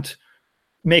can't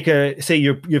say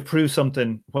you prove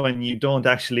something when you don't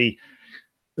actually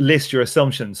list your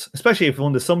assumptions, especially if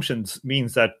one of the assumptions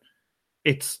means that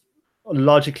it's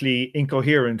logically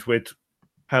incoherent with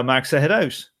how Marx set it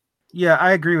out. Yeah,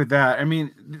 I agree with that. I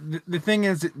mean, the thing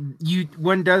is,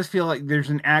 one does feel like there's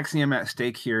an axiom at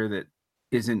stake here that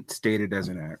isn't stated as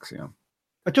an axiom.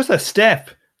 Just a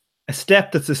step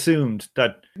that's assumed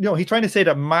that, you know, he's trying to say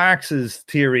that Marx's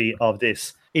theory of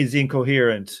this is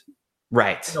incoherent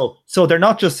Right. So they're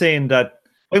not just saying that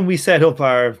when we set up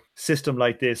our system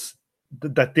like this,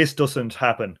 that this doesn't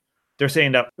happen. They're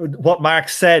saying that what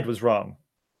Marx said was wrong.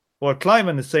 Well,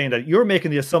 Kleiman is saying that you're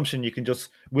making the assumption you can just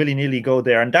willy-nilly go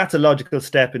there, and that's a logical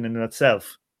step in and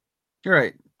itself.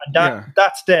 Right. And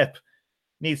that step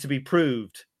needs to be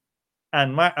proved.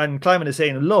 And Kleiman is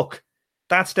saying, look,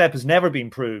 that step has never been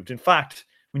proved. In fact,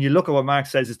 when you look at what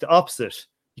Marx says, it's the opposite.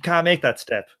 You can't make that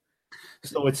step.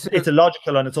 So it's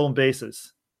illogical on its own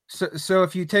basis. So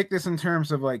if you take this in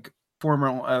terms of like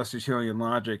formal Aristotelian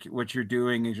logic, what you're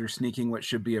doing is you're sneaking what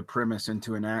should be a premise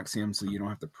into an axiom so you don't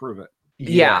have to prove it.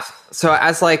 Yeah. So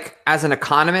as an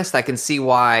economist, I can see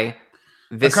why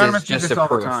this is just a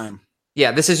proof.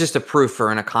 Yeah, this is just a proof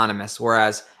for an economist.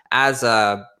 Whereas as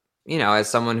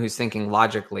someone who's thinking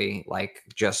logically, like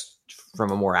just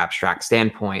from a more abstract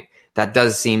standpoint, that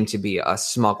does seem to be a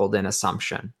smuggled in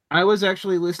assumption. I was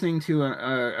actually listening to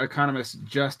an economist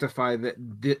justify that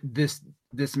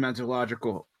this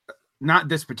methodological, not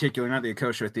this particular, not the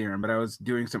Akosho theorem, but I was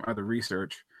doing some other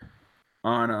research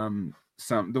on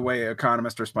the way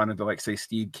economists responded to, like, say,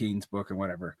 Steve Keen's book and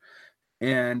whatever.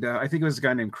 And I think it was a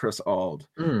guy named Chris Auld.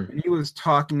 And he was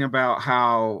talking about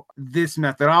how this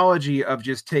methodology of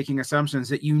just taking assumptions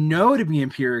that you know to be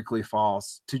empirically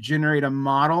false to generate a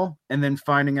model and then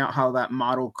finding out how that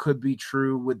model could be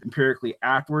true with empirically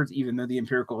afterwards, even though the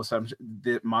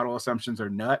model assumptions are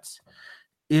nuts,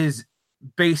 is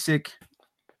basic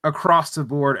across the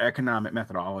board economic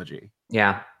methodology.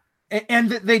 Yeah.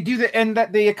 And they do that, and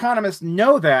that the economists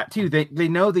know that too. They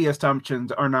know the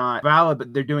assumptions are not valid,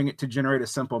 but they're doing it to generate a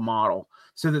simple model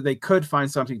so that they could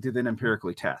find something to then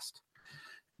empirically test.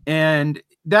 And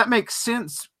that makes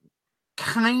sense,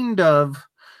 kind of,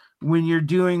 when you're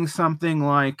doing something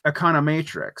like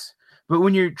econometrics. But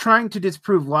when you're trying to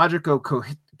disprove logical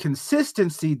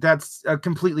consistency, that's a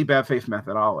completely bad faith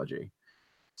methodology.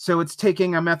 So it's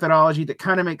taking a methodology that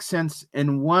kind of makes sense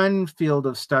in one field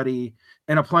of study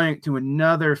and applying it to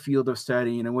another field of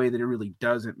study in a way that it really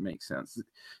doesn't make sense.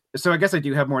 So I guess I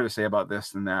do have more to say about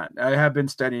this than that. I have been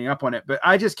studying up on it, but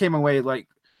I just came away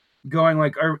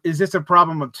is this a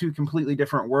problem of two completely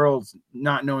different worlds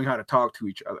not knowing how to talk to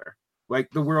each other? Like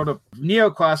the world of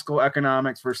neoclassical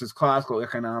economics versus classical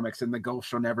economics, and the gulf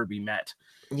shall never be met.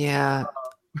 Yeah.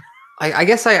 I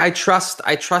guess I trust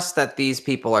that these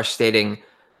people are stating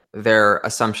their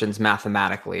assumptions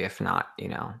mathematically, if not,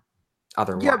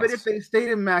 otherwise. Yeah, but if they state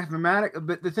in mathematical,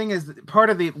 but the thing is, part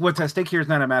of what's at stake here is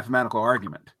not a mathematical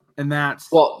argument, and that's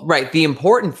right. The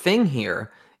important thing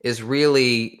here is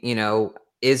really,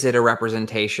 is it a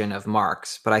representation of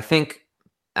Marx? But I think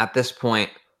at this point,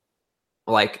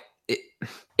 like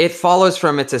it follows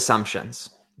from its assumptions,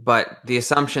 but the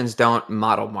assumptions don't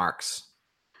model Marx.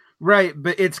 Right,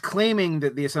 but it's claiming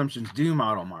that the assumptions do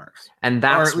model Marx, and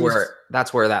that's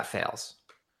where that fails.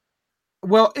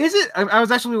 Well, is it? I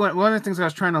was actually one of the things I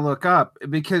was trying to look up,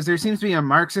 because there seems to be a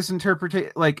Marxist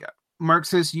interpretation, like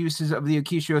Marxist uses of the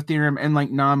Akisho theorem, and like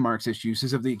non-Marxist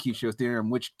uses of the Akisho theorem,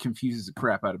 which confuses the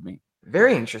crap out of me.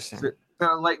 Very interesting.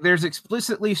 So like, there's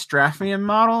explicitly Straffian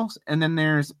models, and then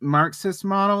there's Marxist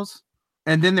models,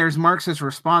 and then there's Marxist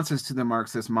responses to the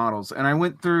Marxist models. And I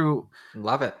went through.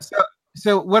 Love it.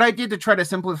 So what I did to try to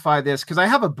simplify this, because I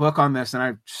have a book on this and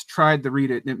I tried to read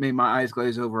it and it made my eyes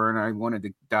glaze over and I wanted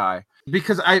to die,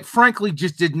 because I frankly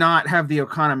just did not have the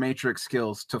econometric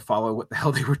skills to follow what the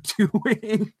hell they were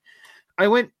doing. I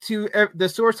went to the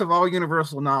source of all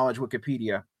universal knowledge,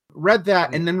 Wikipedia, read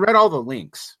that, and then read all the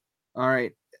links. All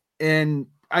right. And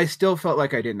I still felt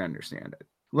like I didn't understand it.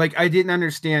 Like, I didn't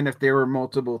understand if there were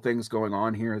multiple things going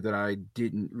on here that I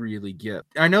didn't really get.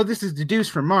 I know this is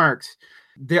deduced from Marx.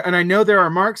 And I know there are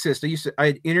Marxists.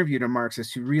 I interviewed a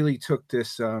Marxist who really took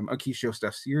this Akisho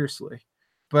stuff seriously,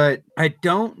 but I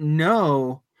don't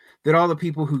know that all the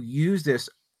people who use this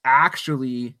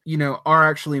actually, are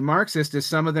actually Marxist. As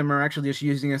some of them are actually just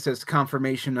using this as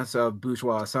confirmation of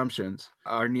bourgeois assumptions,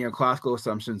 or neoclassical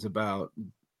assumptions about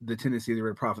the tendency of the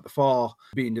red profit to fall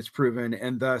being disproven,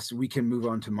 and thus we can move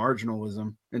on to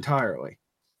marginalism entirely.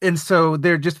 And so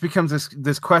there just becomes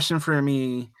this question for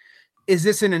me. Is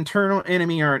this an internal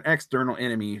enemy or an external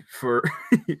enemy for,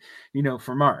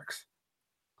 for Marx?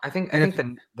 I think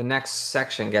the next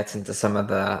section gets into some of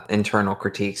the internal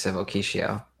critiques of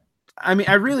Akisho. I mean,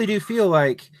 I really do feel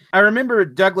like, I remember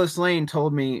Douglas Lane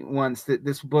told me once that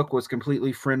this book was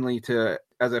completely friendly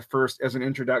as an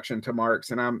introduction to Marx,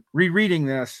 and I'm rereading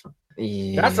this.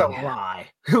 Yeah. That's a lie.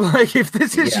 Like, if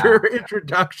this is your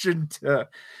introduction to,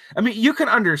 I mean, you can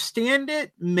understand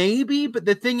it maybe, but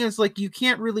the thing is, like, you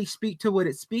can't really speak to what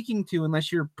it's speaking to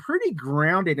unless you're pretty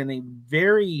grounded in a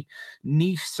very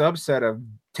niche subset of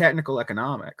technical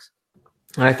economics.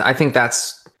 I think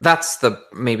that's the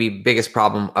maybe biggest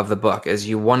problem of the book, is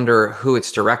you wonder who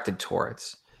it's directed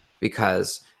towards,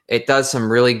 because it does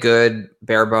some really good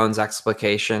bare bones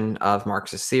explication of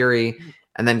Marxist theory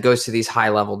and then goes to these high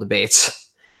level debates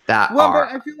that Well, are.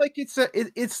 but I feel like it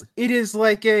is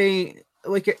like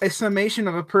a summation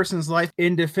of a person's life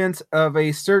in defense of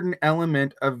a certain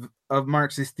element of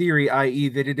Marxist theory, i.e.,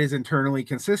 that it is internally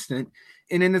consistent,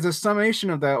 and it is a summation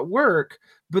of that work.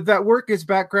 But that work is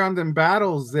background in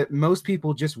battles that most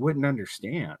people just wouldn't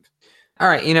understand. All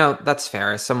right, that's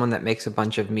fair. As someone that makes a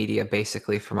bunch of media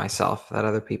basically for myself that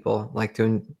other people like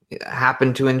to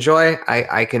happen to enjoy,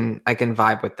 I can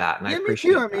vibe with that, and I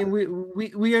appreciate me too. I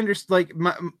mean, we understand. Like,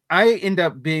 I end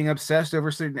up being obsessed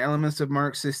over certain elements of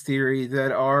Marxist theory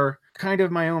that are kind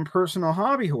of my own personal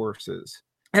hobby horses.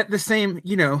 At the same,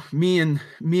 me and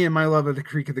my love of the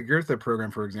Kritik of the Goethe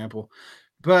program, for example.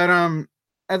 But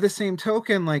at the same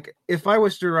token, like, if I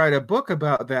was to write a book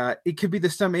about that, it could be the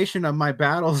summation of my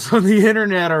battles on the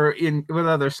internet or with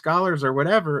other scholars or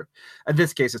whatever. In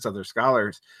this case, it's other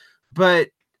scholars. But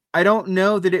I don't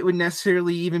know that it would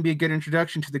necessarily even be a good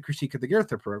introduction to the Kritik of the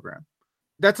Goethe program.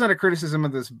 That's not a criticism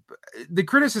of this. The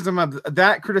criticism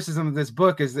of this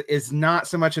book is not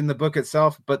so much in the book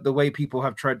itself, but the way people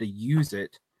have tried to use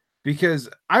it. Because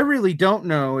I really don't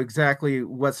know exactly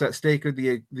what's at stake with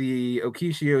the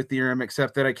Okishio theorem,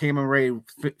 except that I came away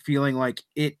feeling like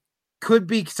it could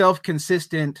be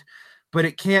self-consistent, but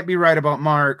it can't be right about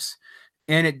Marx,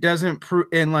 and it doesn't prove.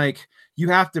 And like, you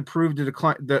have to prove the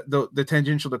decline, the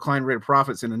tangential decline rate of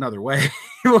profits in another way.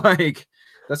 Like,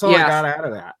 that's all I got out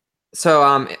of that.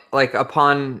 So, like,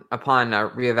 upon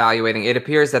reevaluating, it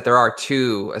appears that there are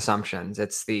two assumptions.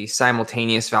 It's the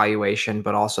simultaneous valuation,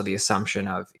 but also the assumption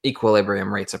of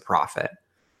equilibrium rates of profit.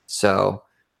 So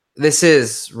this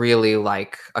is really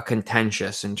like a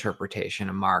contentious interpretation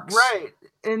of Marx. Right.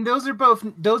 And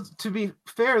to be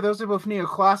fair, those are both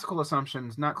neoclassical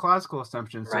assumptions, not classical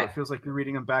assumptions. So It feels like you're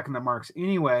reading them back into Marx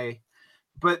anyway,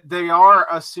 but they are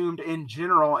assumed in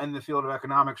general in the field of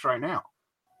economics right now.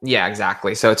 Yeah,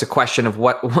 exactly. So it's a question of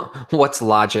what's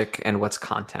logic and what's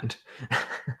content.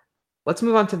 Let's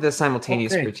move on to the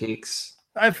simultaneous critiques.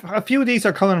 A few of these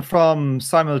are coming from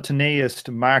simultaneous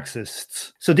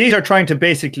Marxists. So these are trying to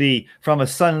basically, from a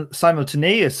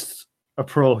simultaneous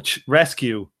approach,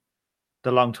 rescue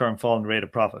the long-term falling rate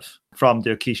of profit from the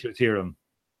Okishio theorem.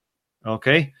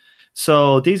 Okay?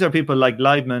 So these are people like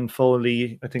Leibman,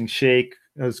 Foley, I think Sheikh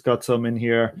has got some in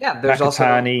here. Yeah, there's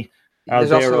Nakatani,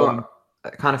 also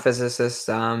econophysicist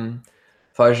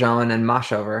Farjon and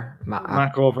Mashover.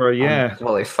 Mackover, yeah. I'm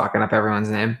totally fucking up everyone's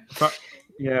name.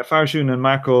 Farjon and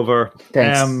Mackover.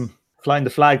 Thanks. Flying the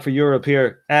flag for Europe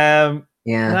here.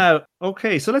 Now,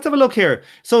 okay, so let's have a look here.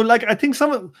 So, like, I think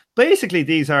basically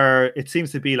these are, it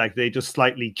seems to be like they just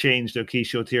slightly changed the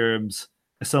Okishio theorem's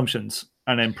assumptions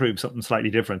and then proved something slightly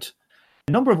different.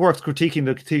 A number of works critiquing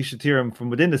the Okishio theorem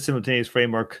from within the simultaneous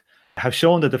framework have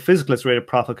shown that the physicalist rate of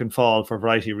profit can fall for a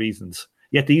variety of reasons.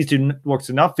 Yet these works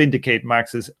do not vindicate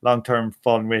Marx's long-term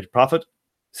falling rate of profit,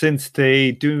 since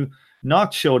they do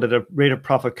not show that a rate of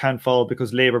profit can fall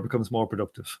because labor becomes more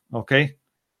productive. Okay?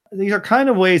 These are kind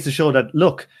of ways to show that,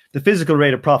 look, the physical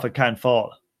rate of profit can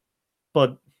fall,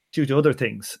 but due to other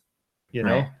things,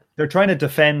 Right. They're trying to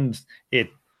defend it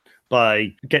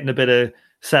by getting a bit of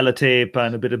sellotape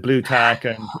and a bit of blue tack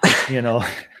and,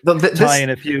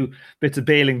 tying a few bits of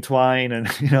baling twine and,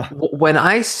 When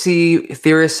I see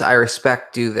theorists I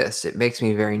respect do this, it makes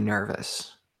me very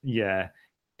nervous. Yeah.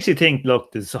 Makes you think,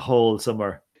 look, there's a hole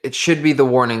somewhere. It should be the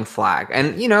warning flag.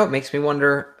 And, it makes me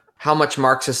wonder how much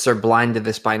Marxists are blind to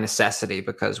this by necessity,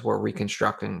 because we're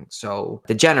reconstructing so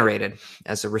degenerated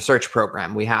as a research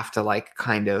program. We have to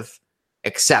kind of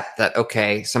accept that,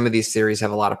 okay, some of these theories have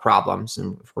a lot of problems,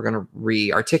 and if we're going to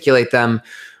re-articulate them,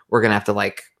 we're going to have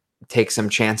to take some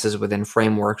chances within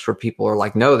frameworks where people are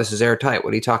like, no, this is airtight.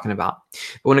 What are you talking about?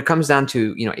 But when it comes down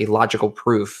to, a logical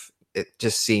proof, it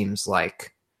just seems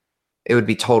like it would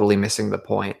be totally missing the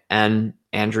point. And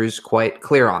Andrew's quite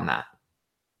clear on that.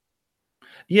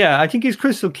 Yeah, I think he's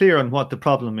crystal clear on what the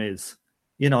problem is,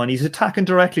 and he's attacking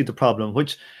directly the problem,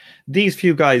 which these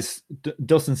few guys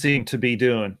doesn't seem to be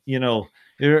doing.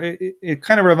 It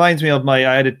kind of reminds me of I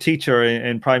had a teacher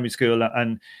in primary school,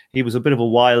 and he was a bit of a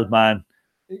wild man.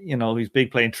 He's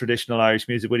big playing traditional Irish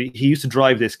music, but he used to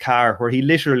drive this car where he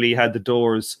literally had the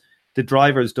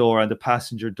driver's door and the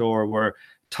passenger door were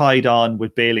tied on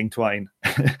with baling twine.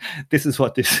 This is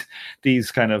what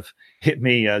these kind of hit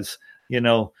me as,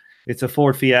 it's a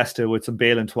Ford Fiesta with some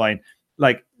baling twine.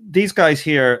 Like, these guys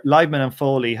here, Leibman and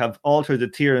Foley, have altered the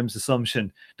theorem's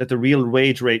assumption that the real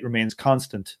wage rate remains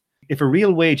constant. If a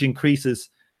real wage increases,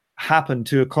 happen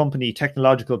to accompany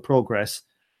technological progress,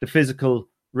 the physical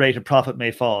rate of profit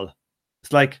may fall.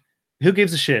 It's like, who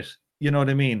gives a shit? You know what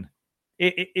I mean?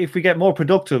 If we get more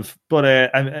productive, but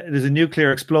there's a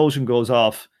nuclear explosion goes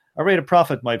off, our rate of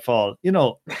profit might fall. You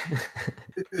know,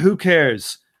 who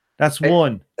cares? That's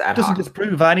one. It doesn't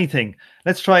disprove anything.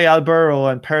 Let's try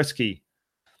Albero and Persky.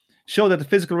 Show that the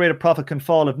physical rate of profit can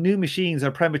fall if new machines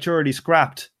are prematurely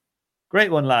scrapped.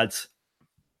 Great one, lads.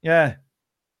 Yeah.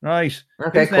 Right.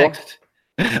 Okay, cool. Next?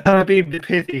 I'm being a bit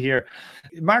pithy here.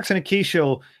 Marx and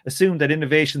Akisho assumed that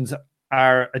innovations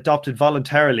are adopted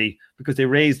voluntarily because they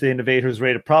raise the innovator's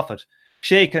rate of profit.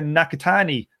 Sheikh and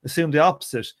Nakatani assumed the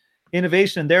opposite.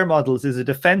 Innovation in their models is a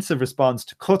defensive response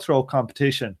to cutthroat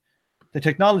competition. The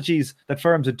technologies that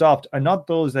firms adopt are not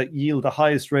those that yield the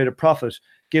highest rate of profit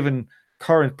given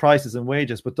current prices and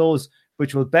wages, but those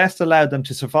which will best allow them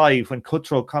to survive when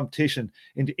cutthroat competition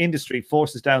in the industry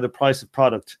forces down the price of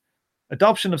product.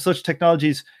 Adoption of such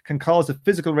technologies can cause the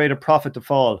physical rate of profit to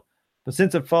fall, but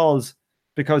since it falls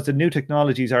because the new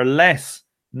technologies are less,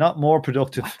 not more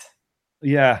productive.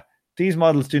 Yeah, these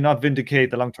models do not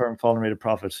vindicate the long-term falling rate of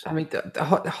profit. I mean,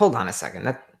 hold on a second.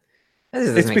 That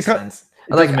doesn't make sense.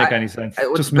 It doesn't make any sense.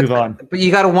 Just move on. But you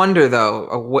got to wonder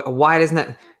though, why doesn't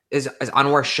that? Is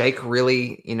Anwar Sheikh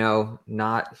really,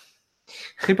 not?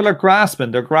 People are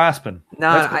grasping. They're grasping. No,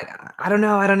 I don't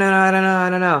know. I don't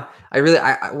know.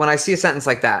 When I see a sentence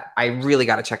like that, I really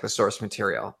got to check the source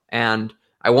material. And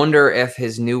I wonder if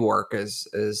his new work is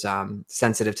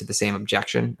sensitive to the same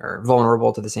objection or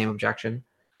vulnerable to the same objection.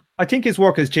 I think his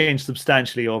work has changed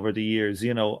substantially over the years.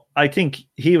 I think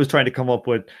he was trying to come up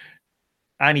with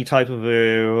any type of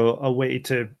a way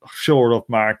to shore up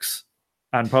Marx,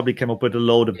 and probably came up with a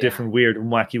load of different weird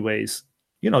and wacky ways.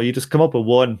 You just come up with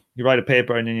one, you write a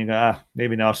paper, and then you go,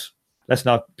 maybe not. Let's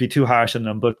not be too harsh on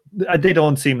them. But they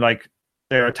don't seem like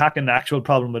they're attacking the actual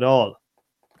problem at all.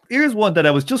 Here's one that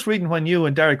I was just reading when you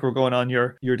and Derek were going on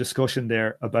your discussion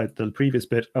there about the previous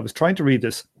bit. I was trying to read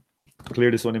this,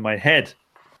 clear this one in my head.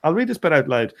 I'll read this bit out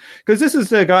loud, because this is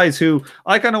the guys who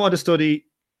I kind of want to study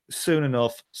soon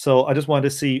enough. So I just wanted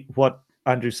to see what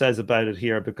Andrew says about it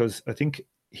here, because I think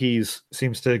he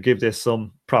seems to give this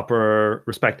some proper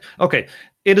respect. Okay.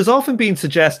 It has often been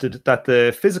suggested that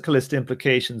the physicalist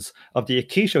implications of the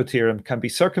Akisho theorem can be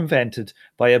circumvented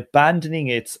by abandoning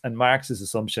its and Marx's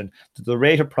assumption that the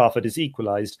rate of profit is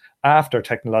equalized after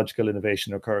technological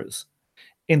innovation occurs.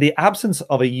 In the absence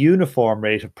of a uniform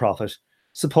rate of profit,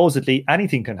 supposedly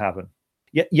anything can happen.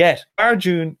 Yet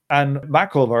Farjun and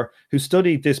Machover, who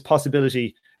studied this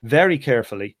possibility very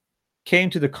carefully,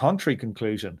 came to the contrary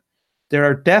conclusion. There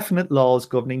are definite laws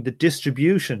governing the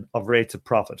distribution of rates of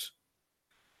profit.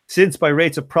 Since by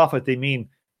rates of profit they mean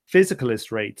physicalist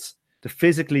rates, the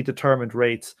physically determined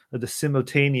rates of the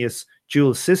simultaneous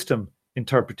dual system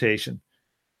interpretation,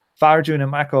 Farjun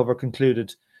and Machover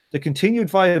concluded the continued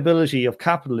viability of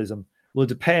capitalism will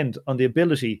depend on the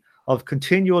ability of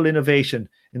continual innovation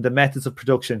in the methods of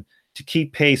production to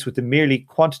keep pace with the merely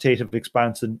quantitative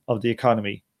expansion of the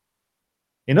economy.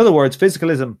 In other words,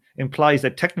 physicalism implies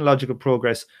that technological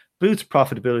progress boosts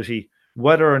profitability,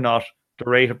 whether or not the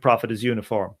rate of profit is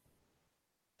uniform.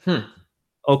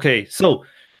 Okay, so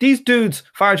these dudes,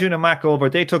 Farjun and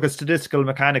Machover, they took a statistical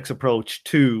mechanics approach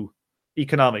to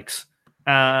economics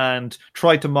and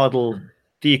tried to model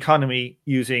the economy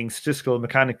using statistical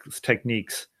mechanics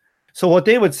techniques. So what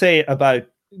they would say about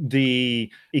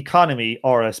the economy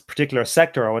or a particular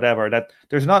sector or whatever, that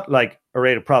there's not like a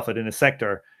rate of profit in a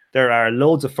sector. There are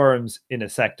loads of firms in a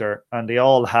sector and they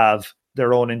all have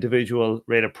their own individual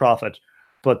rate of profit,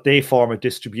 but they form a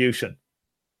distribution.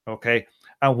 Okay.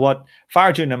 And what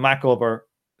Farjun and Machover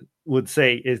would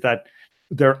say is that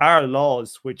there are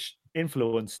laws which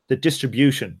influence the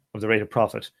distribution of the rate of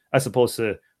profit as opposed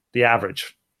to the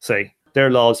average, say. Their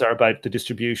laws are about the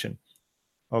distribution.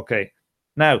 Okay.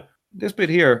 Now, this bit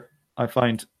here I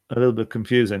find a little bit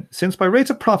confusing. Since by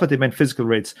rates of profit they meant physical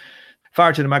rates,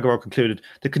 Farjun and Machover concluded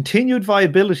the continued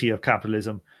viability of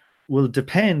capitalism will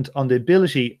depend on the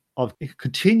ability of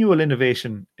continual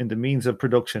innovation in the means of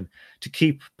production to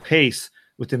keep pace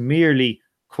with the merely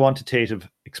quantitative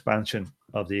expansion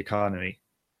of the economy.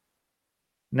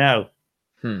 Now,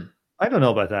 I don't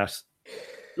know about that.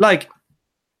 Like,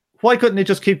 why couldn't it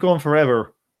just keep going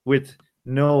forever with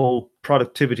no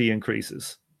productivity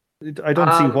increases? I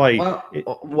don't see why.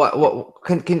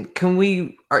 Can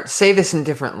we say this in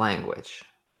different language?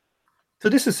 So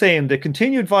this is saying the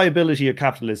continued viability of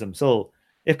capitalism. So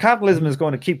if capitalism is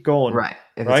going to keep going, right?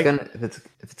 If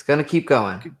it's going to keep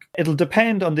going, it'll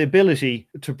depend on the ability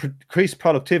to increase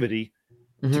productivity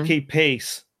to keep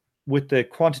pace with the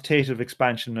quantitative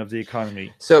expansion of the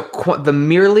economy? So the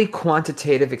merely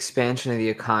quantitative expansion of the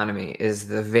economy is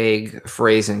the vague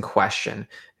phrase in question,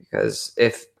 because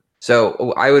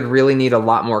I would really need a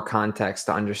lot more context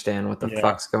to understand what the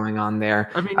fuck's going on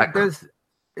there. I mean,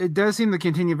 it does seem the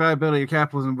continued viability of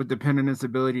capitalism would depend on its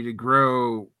ability to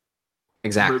grow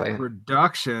exactly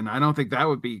production. I don't think that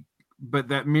would be, but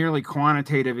that merely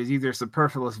quantitative is either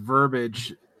superfluous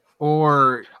verbiage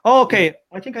or. Oh, okay.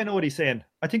 I think I know what he's saying.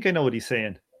 I think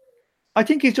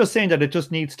he's just saying that it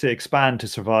just needs to expand to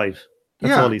survive.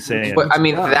 That's all he's saying. But I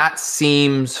mean, that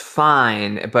seems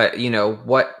fine. But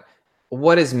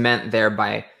what is meant there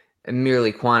by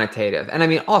merely quantitative? And I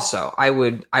mean, also, I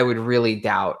would really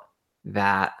doubt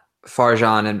that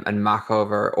Farjeon and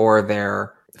Machover or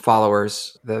their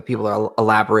followers, the people that are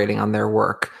elaborating on their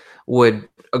work, would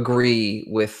agree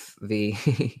with the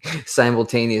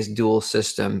simultaneous dual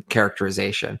system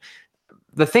characterization.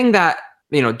 The thing that,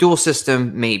 dual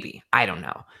system, maybe, I don't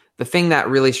know. The thing that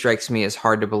really strikes me as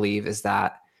hard to believe is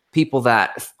that people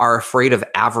that are afraid of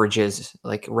averages,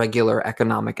 like regular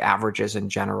economic averages in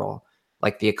general,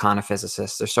 like the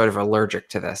econophysicists, they're sort of allergic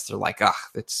to this. They're like,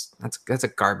 that's a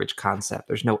garbage concept.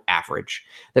 There's no average.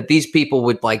 That these people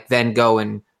would then go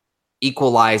and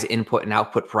equalize input and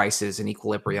output prices in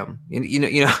equilibrium.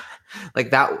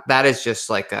 Like that is just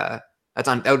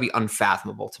that would be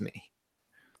unfathomable to me.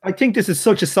 I think this is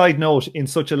such a side note in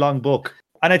such a long book.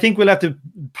 And I think we'll have to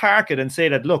park it and say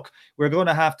that, look, we're going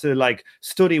to have to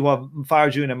study what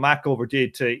Farjeon and Machover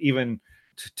did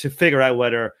to figure out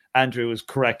whether Andrew is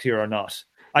correct here or not.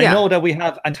 I know that we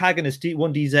have antagonist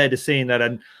 1DZ is saying that,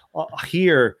 and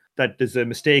here that there's a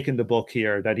mistake in the book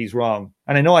here, that he's wrong.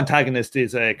 And I know antagonist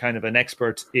is a kind of an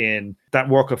expert in that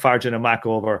work of Farjeon and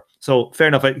Machover. So fair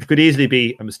enough, it could easily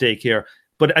be a mistake here.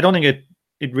 But I don't think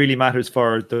it really matters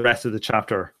for the rest of the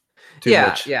chapter too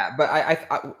much. Yeah. But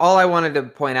I all I wanted to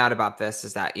point out about this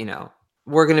is that,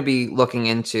 we're going to be looking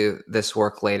into this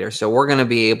work later. So we're going to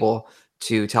be able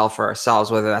to tell for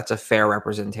ourselves whether that's a fair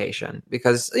representation.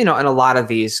 Because, in a lot of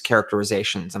these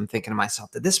characterizations, I'm thinking to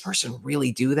myself, did this person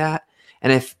really do that?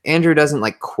 And if Andrew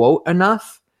doesn't quote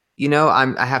enough,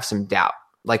 I have some doubt.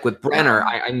 Like with Brenner,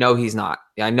 I know he's not.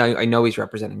 I know he's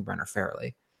representing Brenner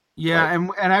fairly. Yeah,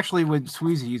 and actually with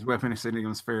Sweezy, he's representing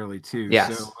him fairly too.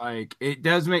 Yes. So it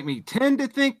does make me tend to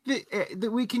think that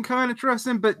we can kind of trust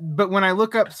him, but when I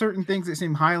look up certain things that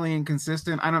seem highly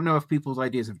inconsistent, I don't know if people's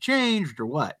ideas have changed or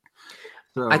what.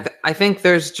 So I think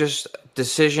there's just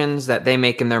decisions that they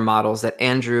make in their models that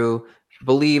Andrew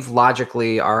believe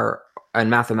logically and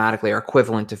mathematically are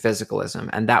equivalent to physicalism,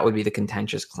 and that would be the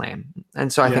contentious claim.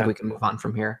 And so I think we can move on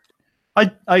from here.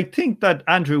 I think that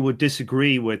Andrew would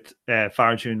disagree with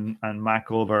Farjeon and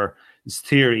Machover's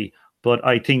theory, but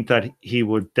I think that he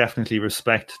would definitely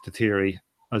respect the theory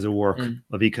as a work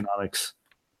of economics.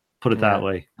 Put it that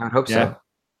way. I hope so.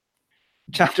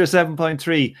 Chapter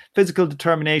 7.3, physical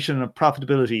determination of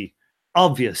profitability,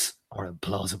 obvious or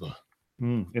implausible.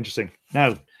 Interesting.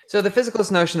 Now, so the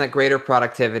physicalist notion that greater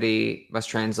productivity must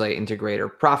translate into greater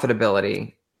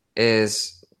profitability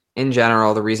is, in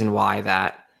general, the reason why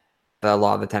that the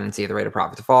law of the tendency of the rate of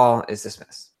profit to fall is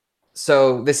dismissed.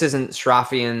 So this isn't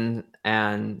Straussian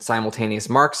and simultaneous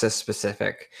Marxist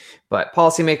specific, but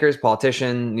policymakers,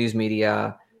 politicians, news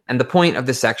media. And the point of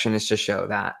this section is to show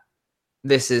that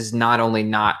this is not only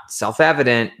not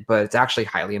self-evident, but it's actually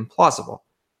highly implausible.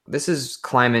 This is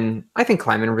Kleiman. I think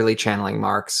Kleiman really channeling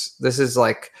Marx. This is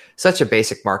such a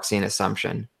basic Marxian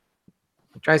assumption.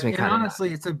 It drives me kind of honestly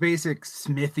nuts. It's a basic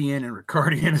Smithian and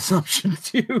Ricardian assumption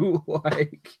too. I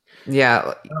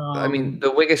mean, the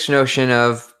Whiggish notion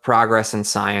of progress in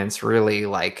science really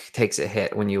takes a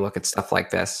hit when you look at stuff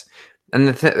like this.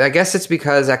 And I guess it's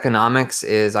because economics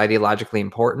is ideologically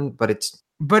important, but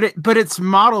it's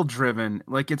model driven.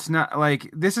 It's not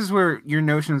this is where your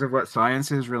notions of what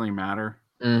science is really matter.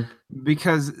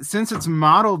 Because since it's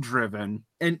model driven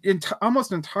and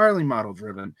almost entirely model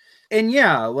driven, and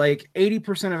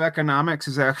 80% of economics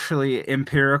is actually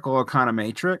empirical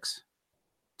econometrics,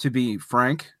 to be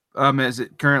frank, as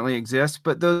it currently exists.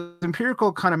 But those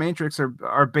empirical econometrics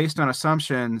are based on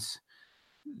assumptions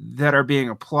that are being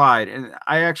applied. And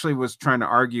I actually was trying to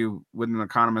argue with an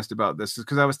economist about this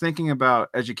because I was thinking about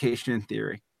education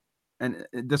theory, and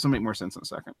this will make more sense in a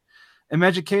second. In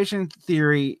education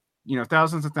theory,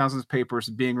 thousands and thousands of papers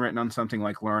being written on something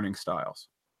like learning styles.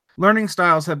 Learning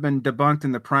styles have been debunked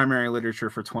in the primary literature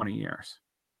for 20 years,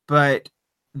 but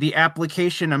the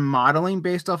application and modeling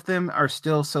based off them are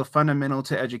still so fundamental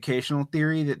to educational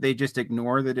theory that they just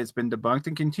ignore that it's been debunked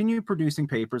and continue producing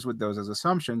papers with those as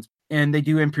assumptions. And they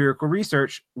do empirical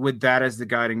research with that as the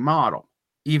guiding model,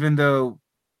 even though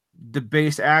the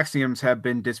base axioms have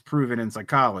been disproven in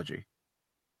psychology.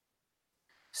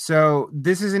 So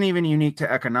this isn't even unique to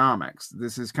economics.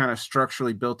 This is kind of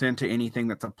structurally built into anything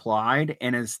that's applied,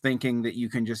 and is thinking that you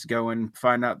can just go and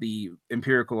find out the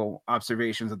empirical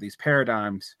observations of these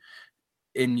paradigms,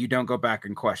 and you don't go back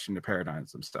and question the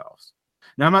paradigms themselves.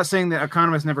 Now, I'm not saying that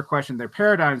economists never question their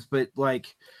paradigms, but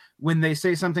like when they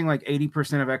say something like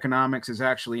 80% of economics is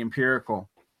actually empirical,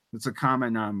 it's a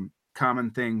common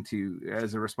thing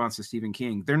as a response to Stephen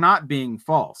King. They're not being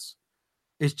false.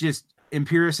 It's just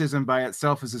empiricism by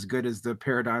itself is as good as the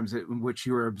paradigms in which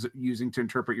you are using to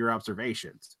interpret your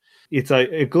observations. It's as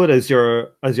good as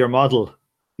your model,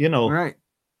 Right.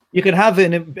 You can have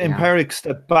an empirics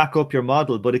that back up your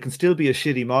model, but it can still be a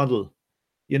shitty model.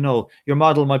 Your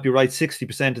model might be right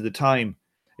 60% of the time.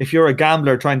 If you're a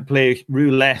gambler trying to play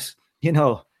roulette,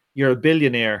 you're a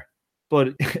billionaire.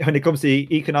 But when it comes to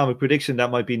economic prediction,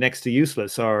 that might be next to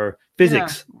useless, or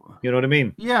physics. Yeah. You know what I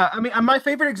mean? Yeah. I mean, my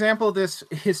favorite example of this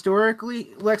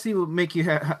historically, Lexi, will make you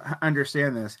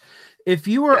understand this. If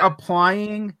you were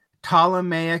applying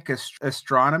Ptolemaic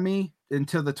astronomy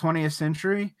into the 20th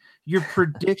century, your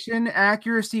prediction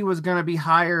accuracy was going to be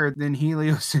higher than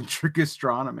heliocentric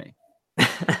astronomy.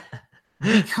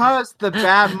 Because the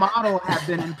bad model had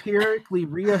been empirically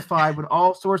reified with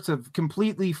all sorts of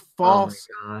completely false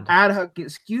ad hoc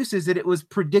excuses that it was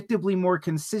predictably more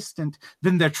consistent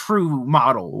than the true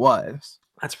model was.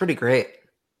 That's pretty great.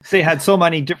 They had so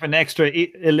many different extra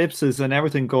ellipses and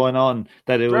everything going on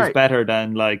that it was better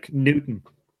than like Newton.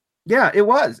 Yeah, it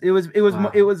was. It was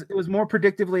more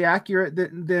predictively accurate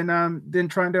than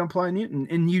trying to apply Newton,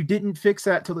 and you didn't fix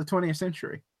that till the 20th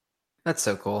century. That's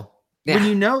so cool. Yeah. When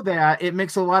you know that, it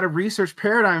makes a lot of research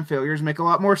paradigm failures make a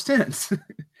lot more sense.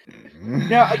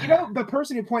 Now, the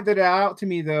person who pointed that out to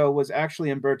me, though, was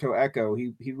actually Umberto Eco.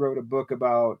 He wrote a book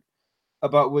about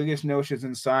Whiggish notions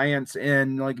in science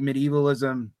and like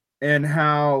medievalism, and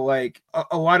how like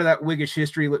a lot of that Whiggish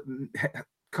history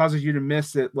causes you to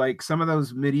miss that like some of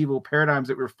those medieval paradigms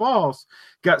that were false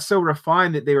got so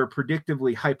refined that they were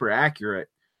predictively hyper accurate.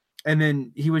 And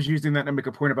then he was using that to make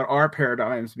a point about our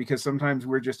paradigms, because sometimes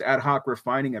we're just ad hoc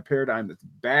refining a paradigm that's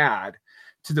bad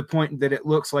to the point that it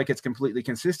looks like it's completely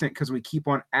consistent because we keep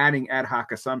on adding ad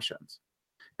hoc assumptions.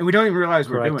 And we don't even realize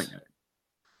we're doing it.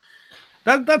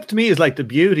 That to me is like the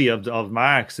beauty of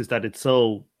Marx, is that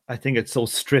I think it's so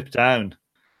stripped down.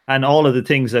 And all of the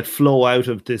things that flow out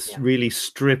of this really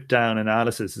stripped down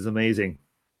analysis is amazing.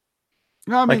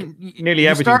 No, I mean, nearly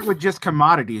everything. Start with just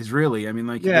commodities, really. I mean,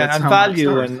 like and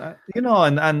value,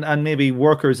 and maybe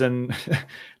workers and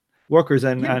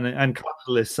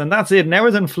capitalists, and that's it. And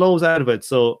everything flows out of it.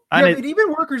 So, but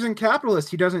even workers and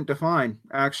capitalists, he doesn't define.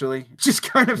 Actually, it's just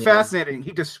kind of fascinating.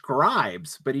 He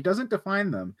describes, but he doesn't define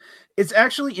them. It's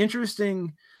actually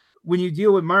interesting when you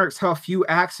deal with Marx how few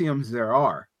axioms there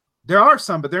are. There are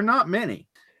some, but they're not many.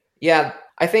 Yeah,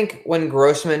 I think when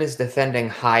Grossman is defending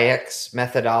Hayek's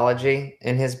methodology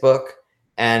in his book,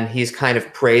 and he's kind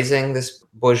of praising this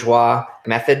bourgeois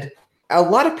method, a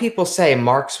lot of people say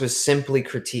Marx was simply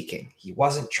critiquing. He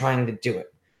wasn't trying to do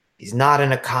it. He's not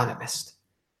an economist.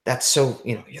 That's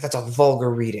that's a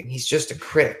vulgar reading. He's just a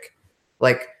critic.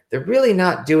 Like, they're really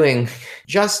not doing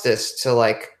justice to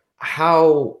like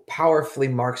how powerfully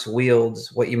Marx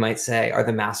wields what you might say are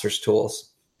the master's tools.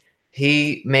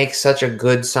 He makes such a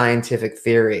good scientific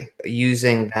theory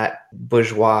using that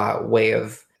bourgeois way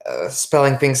of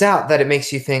spelling things out that it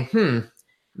makes you think,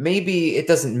 maybe it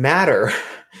doesn't matter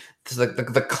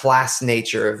the class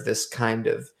nature of this kind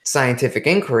of scientific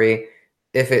inquiry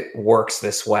if it works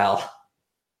this well.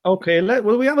 Okay,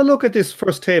 will we have a look at this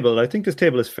first table? I think this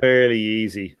table is fairly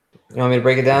easy. You want me to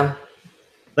break it down?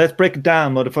 Let's break it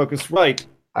down, motherfuckers. Right.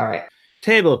 All right.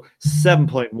 Table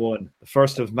 7.1, the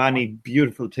first of many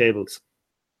beautiful tables.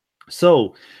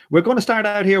 So we're going to start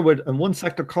out here with a one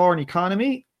sector core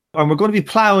economy, and we're going to be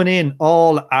plowing in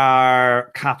all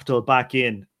our capital back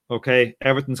in. Okay,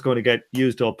 everything's going to get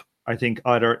used up, I think,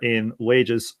 either in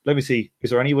wages. Let me see.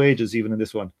 Is there any wages even in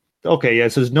this one? Okay, yeah,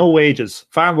 so there's no wages.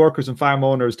 Farm workers and farm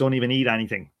owners don't even eat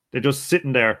anything. They're just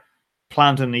sitting there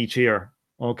planting each year.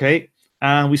 Okay,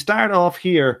 and we start off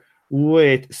here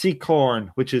with seed corn,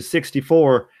 which is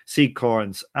 64 seed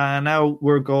corns. And now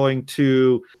we're going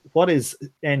to, what is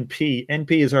NP?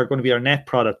 NP is going to be our net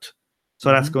product.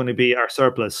 So that's going to be our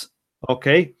surplus.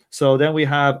 Okay. So then we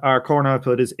have our corn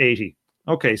output is 80.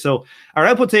 Okay. So our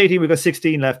output's 80. We've got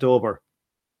 16 left over.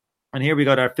 And here we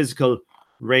got our physical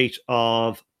rate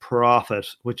of profit,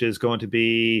 which is going to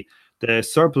be the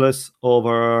surplus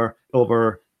over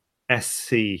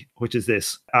SC, which is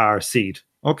this, our seed.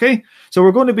 Okay, so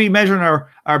we're going to be measuring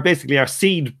our basically our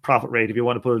seed profit rate, if you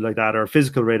want to put it like that, or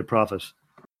physical rate of profit.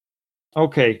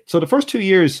 Okay, so the first 2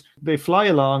 years they fly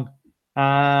along,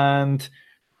 and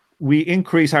we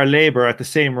increase our labor at the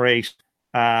same rate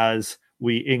as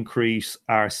we increase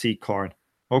our seed corn.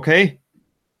 Okay,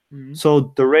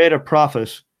 so the rate of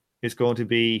profit is going to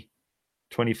be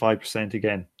 25%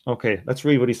 again. Okay, let's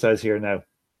read what he says here now.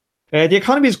 The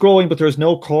economy is growing, but there's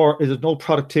no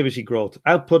productivity growth.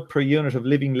 Output per unit of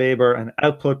living labor and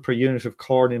output per unit of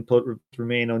corn input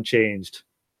remain unchanged.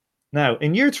 Now,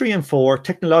 in year 3 and 4,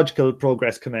 technological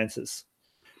progress commences.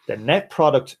 The net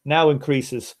product now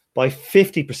increases by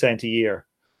 50% a year,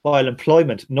 while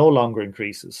employment no longer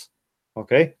increases.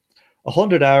 Okay,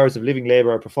 100 hours of living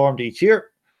labor are performed each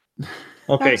year.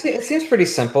 Okay, it seems pretty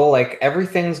simple. Like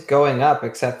everything's going up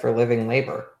except for living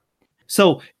labor.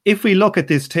 So if we look at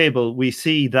this table, we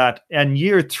see that in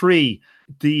year 3,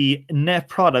 the net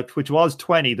product, which was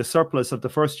 20, the surplus of the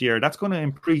first year, that's going to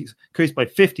increase by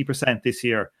 50% this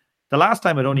year. The last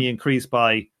time it only increased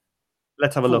by,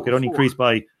 let's have a look, it only increased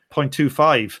by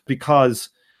 0.25 because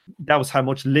that was how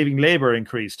much living labor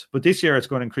increased. But this year it's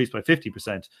going to increase by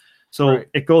 50%. So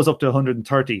It goes up to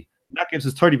 130. That gives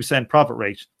us 30% profit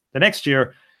rate. The next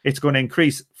year, it's going to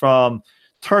increase from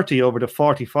 30 over to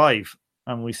 45.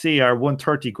 And we see our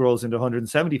 130 grows into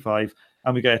 175,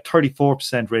 and we get a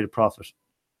 34% rate of profit.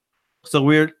 So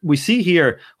we see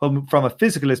here, from a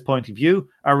physicalist point of view,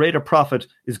 our rate of profit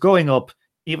is going up,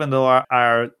 even though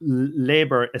our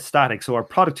labor is static. So our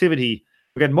productivity,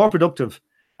 we're getting more productive,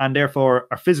 and therefore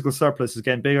our physical surplus is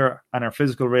getting bigger, and our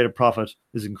physical rate of profit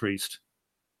is increased,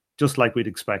 just like we'd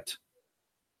expect.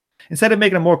 Instead of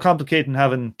making it more complicated and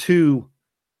having 2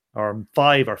 or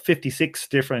 5 or 56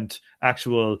 different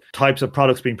actual types of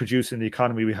products being produced in the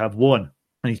economy, we have 1.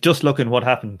 And he's just looking what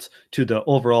happens to the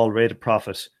overall rate of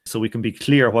profit, so we can be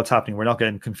clear what's happening. We're not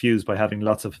getting confused by having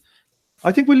lots of...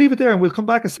 I think we'll leave it there, and we'll come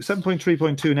back at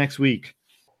 7.3.2 next week.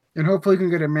 And hopefully we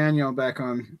can get Emmanuel back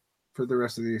on for the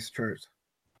rest of these charts.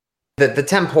 The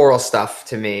temporal stuff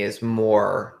to me is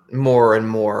more and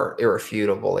more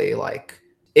irrefutably like,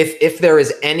 if there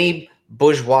is any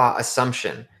bourgeois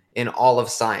assumption in all of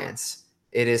science,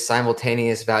 it is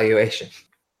simultaneous valuation.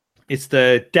 It's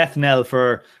the death knell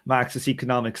for Marxist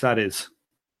economics, that is.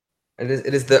 It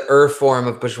is the form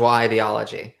of bourgeois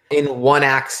ideology. In one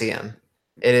axiom,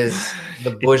 it is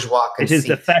the bourgeois conceit. It is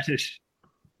the fetish.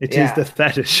 It is the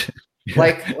fetish.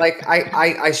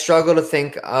 I struggle to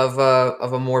think of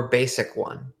a more basic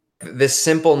one. This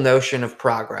simple notion of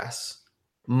progress.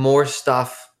 More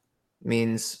stuff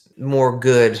means more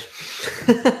good,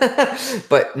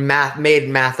 but made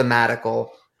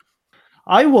mathematical.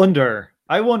 I wonder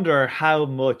how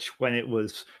much, when it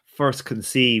was first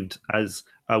conceived as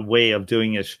a way of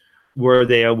doing it, were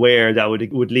they aware that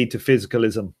would lead to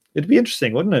physicalism? It'd be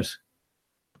interesting, wouldn't it?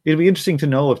 It'd be interesting to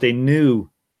know if they knew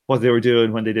what they were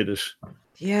doing when they did it.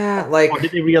 Yeah, or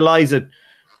did they realize it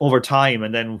over time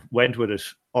and then went with it?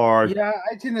 Or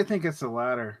I tend to think it's the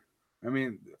latter. I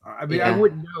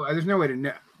wouldn't know. There's no way to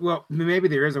know. Well, maybe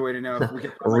there is a way to know if we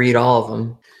can read all of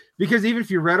them. Because even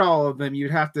if you read all of them,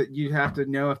 you'd have to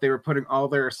know if they were putting all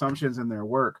their assumptions in their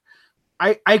work.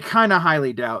 I kind of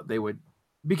highly doubt they would,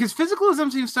 because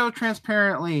physicalism seems so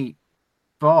transparently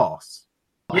false.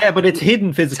 Yeah, but it's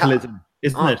hidden physicalism,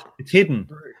 isn't it? It's hidden.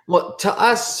 Well, to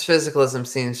us, physicalism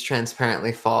seems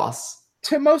transparently false.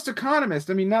 To most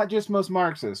economists, I mean, not just most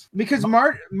Marxists, because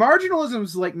marginalism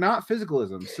is like not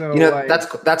physicalism. So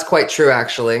that's quite true,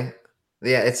 actually.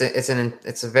 Yeah,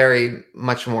 it's a very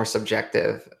much more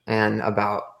subjective and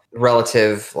about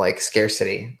relative like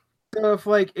scarcity. So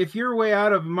if your way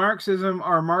out of Marxism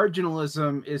or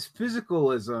marginalism is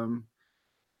physicalism,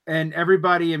 and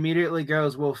everybody immediately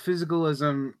goes, well,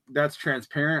 physicalism, that's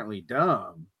transparently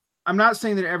dumb. I'm not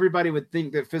saying that everybody would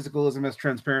think that physicalism is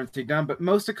transparency dumb, but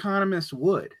most economists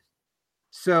would.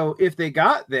 So if they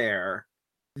got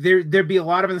there'd be a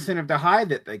lot of incentive to hide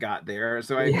that they got there.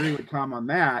 So I agree with Tom on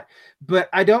that. But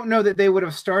I don't know that they would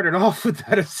have started off with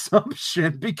that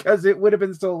assumption, because it would have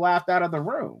been so laughed out of the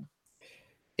room.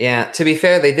 Yeah, to be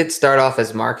fair, they did start off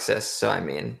as Marxists. So, I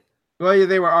mean... Well, yeah,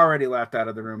 they were already laughed out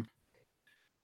of the room.